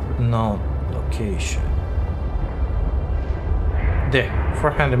 Last known location. There,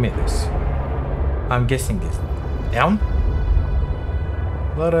 400 meters. I'm guessing this. Down?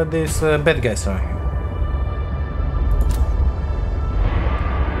 A lot of these bad guys around here.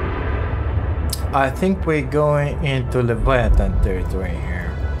 I think we're going into Leviathan territory here.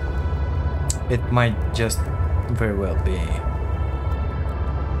 It might just very well be.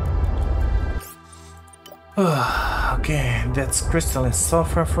 Okay, that's crystalline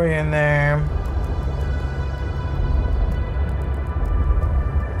sulfur for you in there.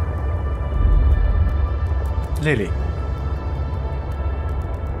 Lily.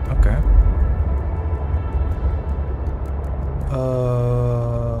 Okay.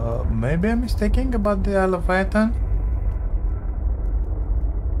 Maybe I'm mistaken about the Leviathan.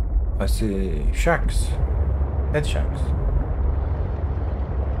 I see sharks. Head sharks.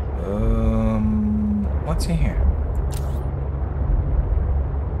 What's in here?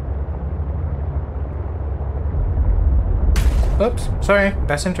 Oops, sorry,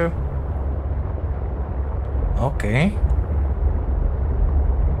 passing through. Okay.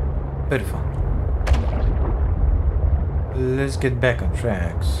 Beautiful. Let's get back on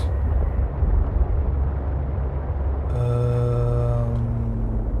tracks.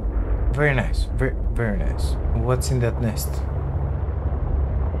 Very nice. Very nice. What's in that nest?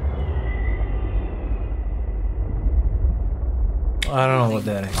 I don't know what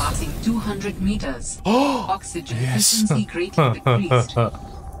that is. Passing 200 meters. Oh, Oxygen yes. efficiency greatly decreased.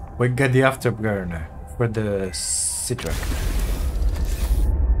 We got the afterburner for the Citric.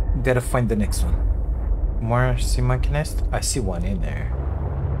 Gotta find the next one. More sea monkey nest? I see one in there.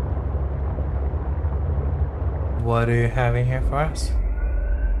 What do you have in here for us?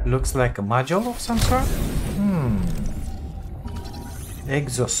 Looks like a module of some sort?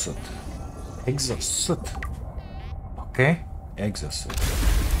 Exosuit. Exosuit. Okay. Exosuit.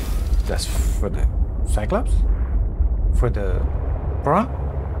 That's for the Cyclops? For the prawn?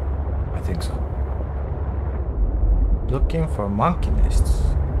 I think so. Looking for monkey nests.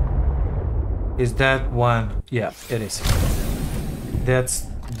 Is that one? Yeah, it is. That's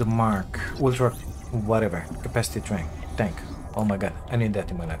the mark. Ultra whatever. Capacity tank. Oh my god, I need that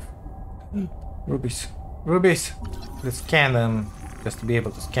in my life. Rubies. Rubies! Let's scan them. Just to be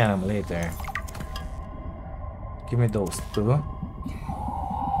able to scan them later. Give me those two.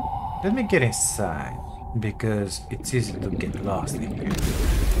 Let me get inside. Because it's easy to get lost in here.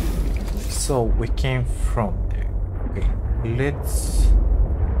 So we came from there. Okay, let's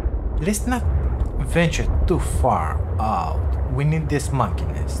not venture too far out. We need these monkey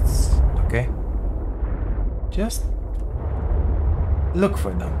nests, okay? Just look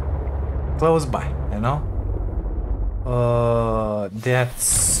for them close by, you know?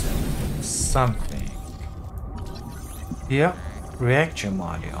 That's something. Yeah, reaction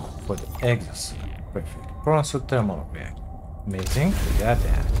module for the exosuit. Perfect. Bronze thermal reactor. Amazing. We got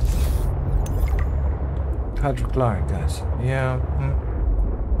that. Hydrochloric gas. Yeah.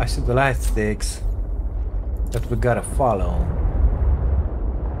 I see the light sticks that we gotta follow.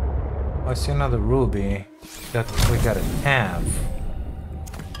 I see another ruby that we gotta have.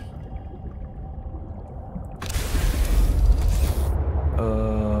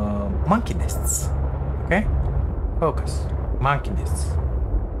 Monkey nests. Okay? Focus. Monkey nests.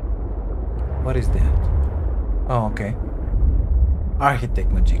 What is that? Oh, okay. Architect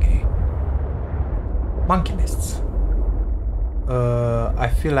Majigi. Monkey nests. I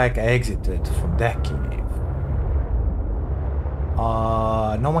feel like I exited from that cave.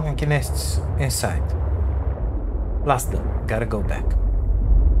 No monkey nests inside. Lost them. Gotta go back.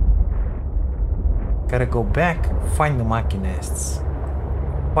 Gotta go back, find the monkey nests.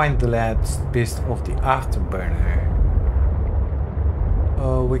 Find the last piece of the afterburner.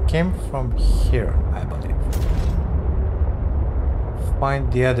 We came from here, I believe.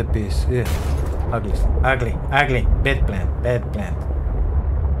 Find the other piece. Yeah. Ugly, ugly, ugly. Bad plant, bad plant.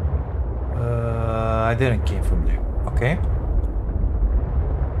 I didn't came from there. Okay.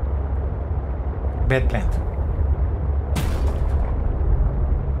 Bad plant.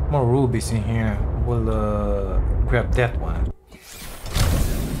 More rubies in here. We'll grab that one.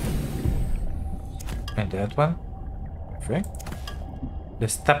 And that one. Perfect.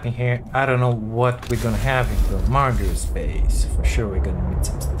 Let's stop in here. I don't know what we're gonna have in the Margaret space. For sure we're gonna need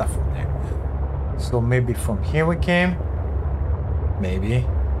some stuff in there. So maybe from here we came. Maybe.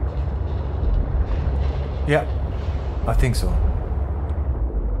 Yeah. I think so.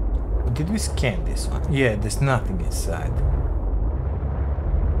 Did we scan this one? Yeah, there's nothing inside.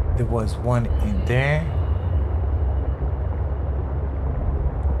 There was one in there.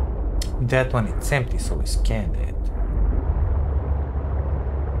 That one it's empty, so we scanned it.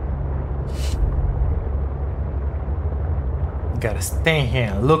 Gotta stay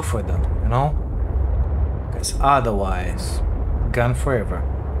here and look for them, you know? Because otherwise, gone forever.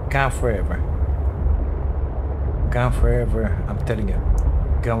 Gone forever. Gone forever, I'm telling you.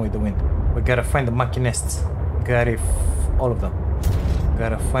 Gone with the wind. We gotta find the monkey nests. Gotta all of them.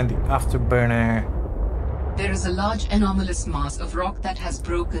 Gotta find the afterburner. There is a large anomalous mass of rock that has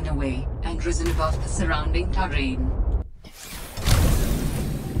broken away and risen above the surrounding terrain.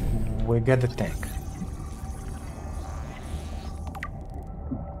 We got the tank.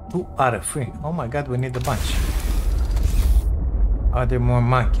 2 out of 3. Oh my god, we need a bunch. Are there more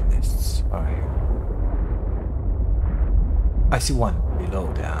monkey nests? Alright. I see one below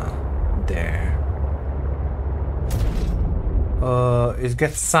down there. It's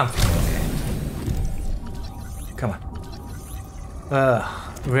got something in it. Come on.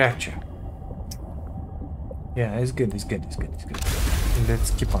 Reactor. Yeah, it's good, it's good, it's good, it's good.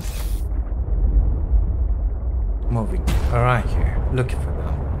 Let's keep on moving around here, looking for them.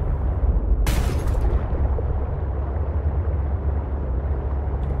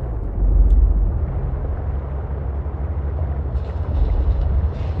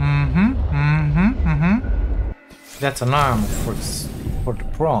 That's an arm for the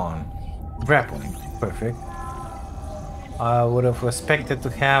prawn. Grappling. Perfect. I would have expected to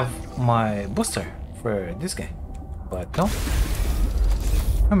have my booster for this guy, but no.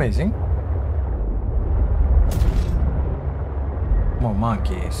 Amazing. More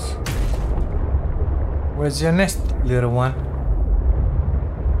monkeys. Where's your nest, little one?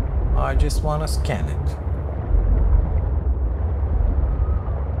 I just want to scan it.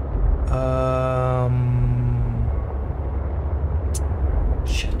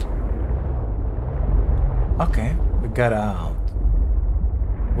 Shit. Okay, we got out.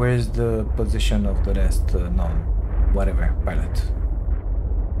 Where's the position of the rest? No, whatever, pilot.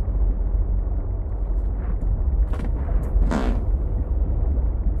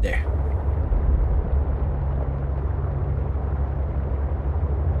 There.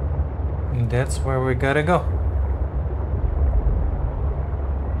 And that's where we gotta go.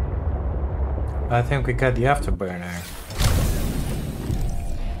 I think we got the afterburner.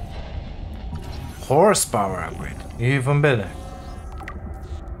 Horsepower upgrade. Even better.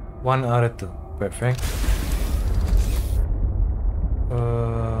 1 out of 2. Perfect.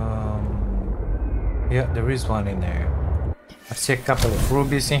 Yeah, there is one in there. I see a couple of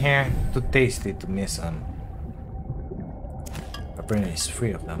rubies in here. Too tasty to miss on. Apparently it's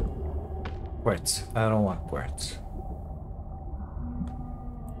 3 of them. Quartz. I don't want quartz.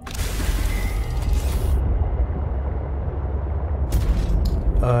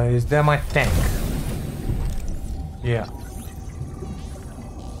 Is that my tank? Yeah.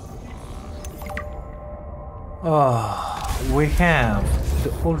 Oh, we have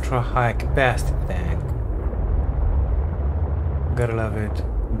the ultra high capacity tank. Gotta love it.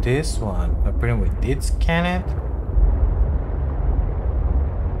 This one, apparently we did scan it.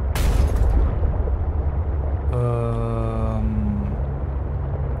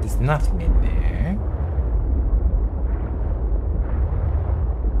 There's nothing in there.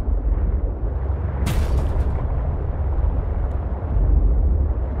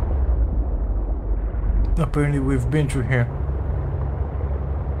 Apparently we've been through here.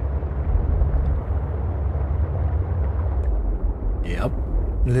 Yep.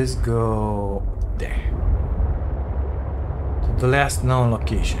 Let's go there. To the last known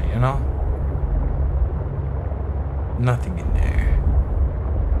location, you know? Nothing in there.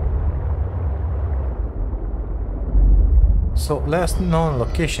 So last known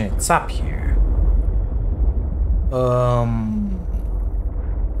location, it's up here.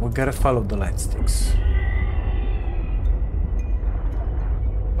 We gotta follow the light sticks.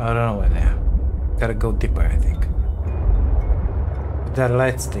 I don't know where they are. Gotta go deeper, I think. Is that a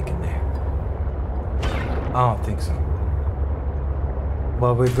light stick in there? I don't think so.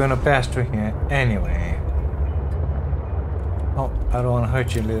 But we're gonna pass through here anyway. Oh, I don't wanna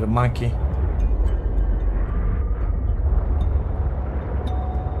hurt you, little monkey.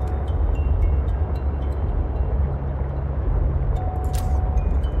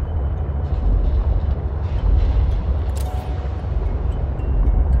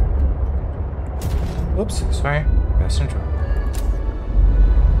 Oops, sorry, passing through.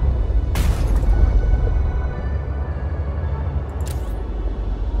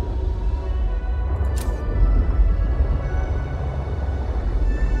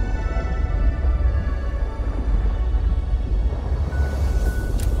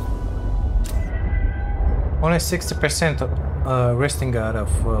 Only 60% resting out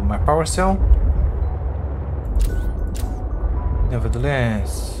of my power cell.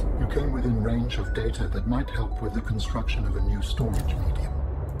 Nevertheless, you came within range of data that might help with the construction of a new storage medium.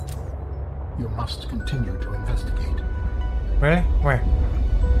 You must continue to investigate. Really? Where?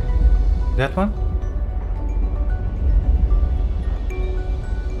 That one?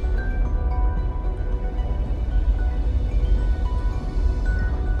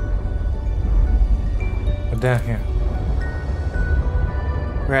 Or down here?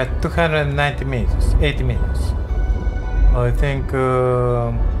 We're at 290 meters, 80 meters. I think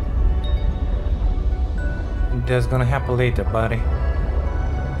that's gonna happen later, buddy.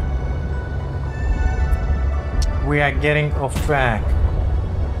 We are getting off track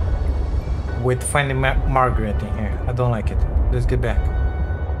with finding Margaret in here. I don't like it. Let's get back.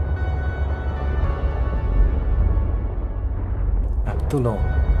 I'm too low,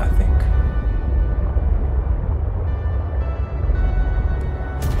 I think.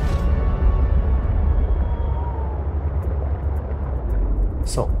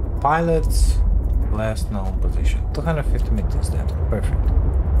 So, pilots, last known position. 250 meters then. Perfect.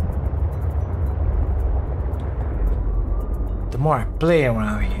 The more I play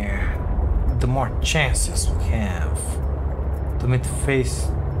around here, the more chances we have to meet face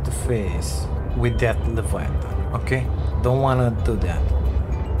to face with that Leviathan. Okay, don't wanna do that.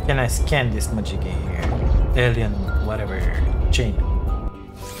 Can I scan this magic in here? Alien, whatever, chain.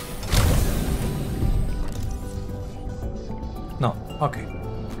 No, okay.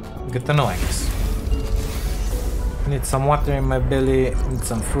 Good to know, I guess. Need some water in my belly, need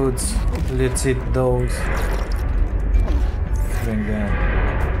some foods. Let's eat those. Bring them.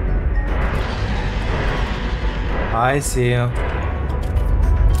 I see you.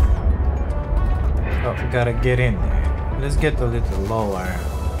 Oh, gotta get in there. Let's get a little lower.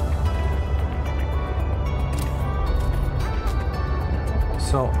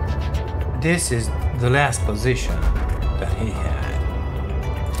 So, this is the last position that he had.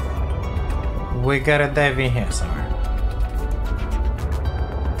 We gotta dive in here somewhere.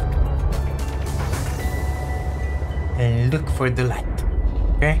 And look for the light.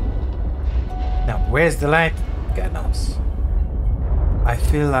 Okay? Now, where's the light? God knows. I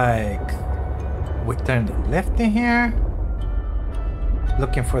feel like we turned left in here.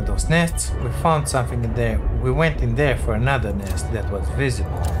 Looking for those nests. We found something in there. We went in there for another nest that was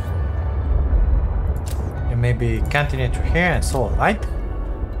visible. And maybe continued through here and saw a light.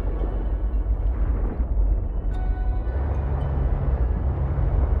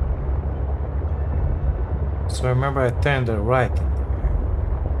 So remember I turned the right in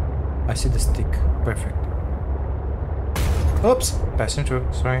there. I see the stick. Perfect. Oops! Passing through.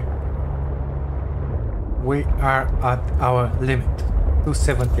 Sorry. We are at our limit.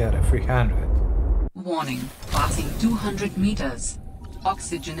 270 out of 300. Warning, passing 200 meters.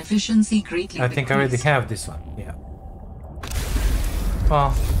 Oxygen efficiency greatly I think I already have this one. Yeah.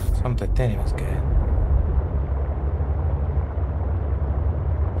 Well, some titanium is good.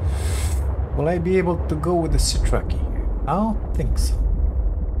 Will I be able to go with the Subnautica here? I don't think so.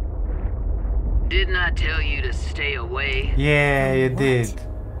 Didn't I tell you to stay away? Yeah, you What? did.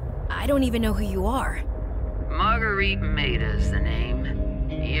 I don't even know who you are. Marguerite Maida's the name.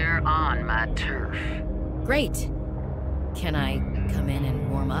 You're on my turf. Great. Can I come in and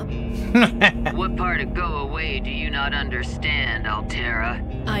warm up? What part of go away do you not understand, Altera?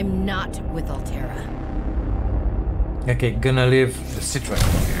 I'm not with Altera. Okay, gonna leave the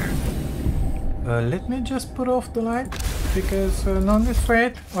Subnautica here. Let me just put off the light because no need for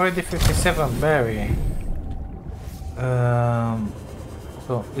it. Already 57 berry.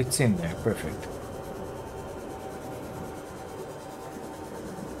 So it's in there, perfect.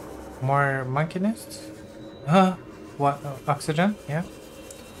 More monkey nests? What? Oxygen? Yeah.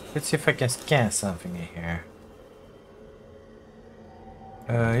 Let's see if I can scan something in here.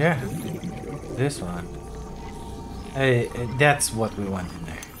 Yeah. This one. Hey, that's what we want in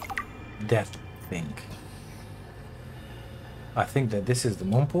there. That thing. I think that this is the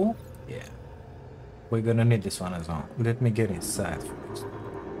moon pool. Yeah. We're gonna need this one as well. Let me get inside first.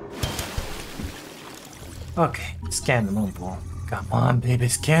 Okay, scan the moon pool. Come on, baby,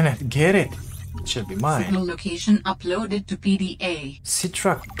 scan it. Get it. It should be mine. Signal location uploaded to PDA.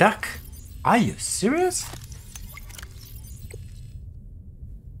 Citruck duck? Are you serious?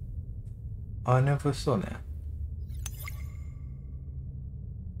 I never saw that.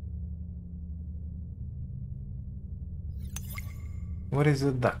 What is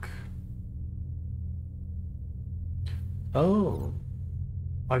a duck? Oh,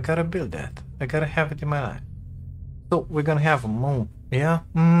 I gotta build that. I gotta have it in my life. So we're gonna have a moon. Yeah.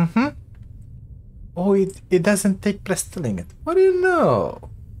 Mm-hmm. Oh, it doesn't take plastiling it. What do you know?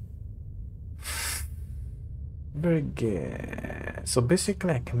 Very good. So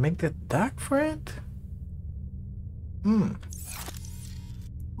basically I can make the duck for it?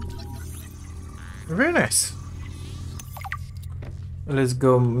 Very nice. Let's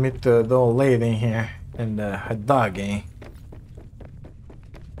go meet the old lady in here and her doggy.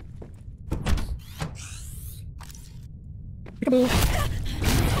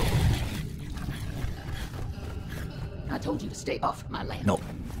 I told you to stay off my land. No.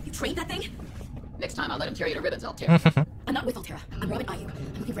 You trained that thing? Next time I'll let him tear you to ribbons, Altera. I'm not with Altera. I'm Robin Ayu.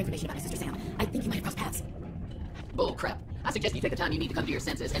 I'm looking for information about my sister Sam. I think you might have crossed paths. Bull crap. I suggest you take the time you need to come to your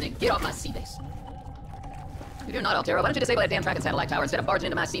senses and then get off my sea base. If you're not Altera, why don't you disable that damn tracking satellite tower instead of barging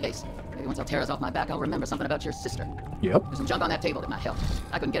into my sea base? Maybe once Altera's off my back, I'll remember something about your sister. Yep. There's some junk on that table that might help.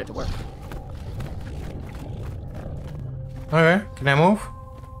 I couldn't get it to work. Okay, can I move?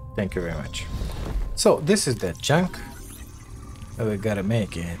 Thank you very much. So this is that junk. Oh, we gotta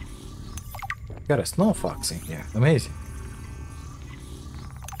make it. Got a snow fox in here. Amazing.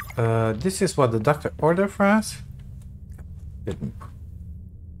 This is what the doctor ordered for us. Let me.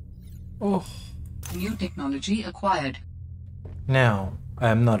 Oh. New technology acquired. Now I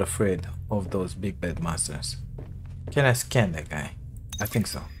am not afraid of those big bad monsters. Can I scan that guy? I think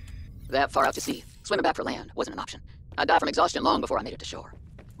so. That far out to sea. Swimming back for land wasn't an option. I'd die from exhaustion long before I made it to shore.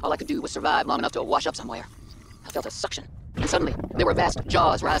 All I could do was survive long enough to wash up somewhere. I felt a suction, and suddenly there were vast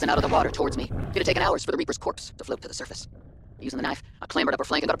jaws rising out of the water towards me. It had taken hours for the Reaper's corpse to float to the surface. Using the knife, I clambered up her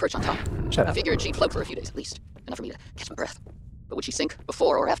flank and got a perch on top. Shut I up. figured she'd float for a few days at least, enough for me to catch my breath. But would she sink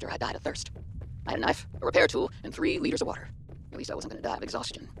before or after I died of thirst? I had a knife, a repair tool, and 3 liters of water. At least I wasn't going to die of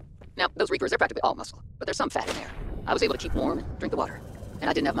exhaustion. Now, those Reapers, they're practically all muscle, but there's some fat in there. I was able to keep warm and drink the water. And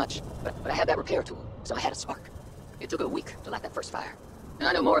I didn't have much, but I had that repair tool, so I had a spark. It took a week to light that first fire. And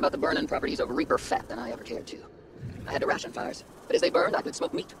I know more about the burning properties of Reaper fat than I ever cared to. I had to ration fires, but as they burned, I could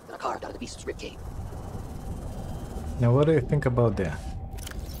smoke meat that I carved out of the beast's ribcage. Now, what do you think about that?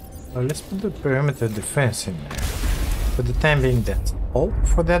 Well, let's put the perimeter defense in there. For the time being, that's all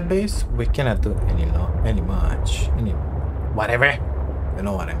for that base. We cannot do any whatever. You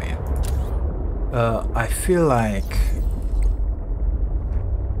know what I mean. I feel like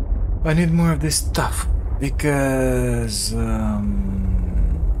I need more of this stuff because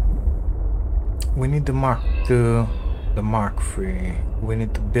we need the Mark II, the Mark III. We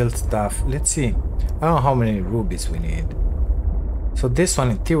need to build stuff. Let's see. I don't know how many rubies we need. So this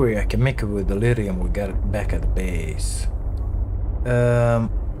one, in theory, I can make it with the lithium we got back at the base.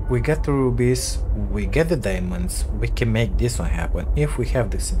 We got the rubies, we get the diamonds, we can make this one happen. If we have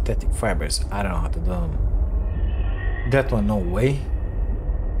the synthetic fibers, I don't know how to do them. That one, no way.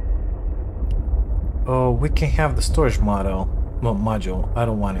 Oh, we can have the storage module. I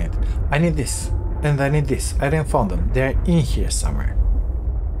don't want it. I need this, and I need this. I didn't find them. They're in here somewhere.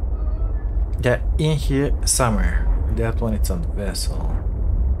 They're in here somewhere. That one, it's on the vessel.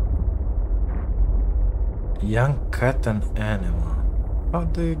 Young cotton animal. How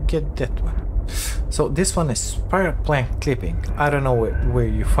do you get that one? So this one is spiral plank clipping. I don't know where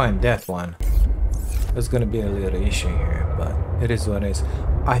you find that one. There's gonna be a little issue here, but it is what it is.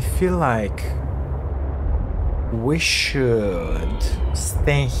 I feel like we should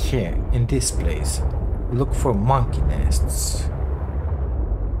stay here in this place. Look for monkey nests.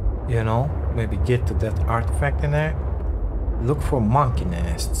 You know, maybe get to that artifact in there. Look for monkey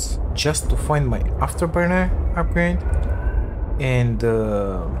nests just to find my afterburner upgrade. And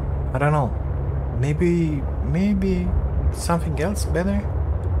I don't know, maybe something else better,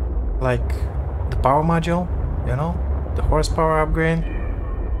 like the power module, you know, the horsepower upgrade.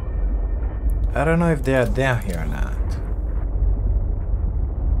 I don't know if they are down here or not.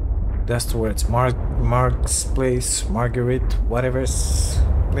 That's towards Mark's place, Marguerite, whatever's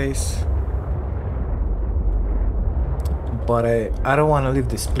place. But I don't want to leave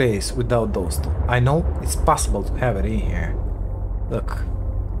this place without those two. I know it's possible to have it in here. Look,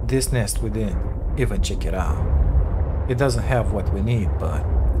 this nest, we didn't even check it out. It doesn't have what we need, but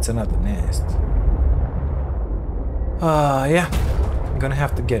it's another nest. Yeah, I'm gonna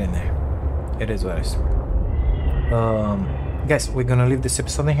have to get in there. It is what it is. Guys, we're gonna leave this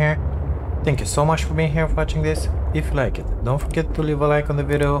episode in here. Thank you so much for being here, watching this. If you like it, don't forget to leave a like on the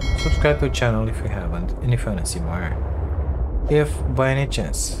video, subscribe to the channel if you haven't, and if you wanna see more. If by any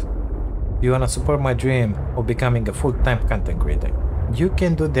chance you wanna support my dream of becoming a full-time content creator, you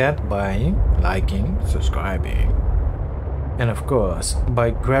can do that by liking, subscribing, and of course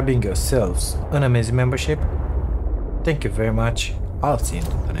by grabbing yourselves an amazing membership. Thank you very much. I'll see you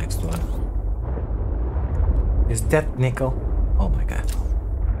in the next one. Is that nickel? Oh my god.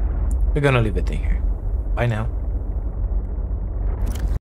 We're gonna leave it in here. Bye now.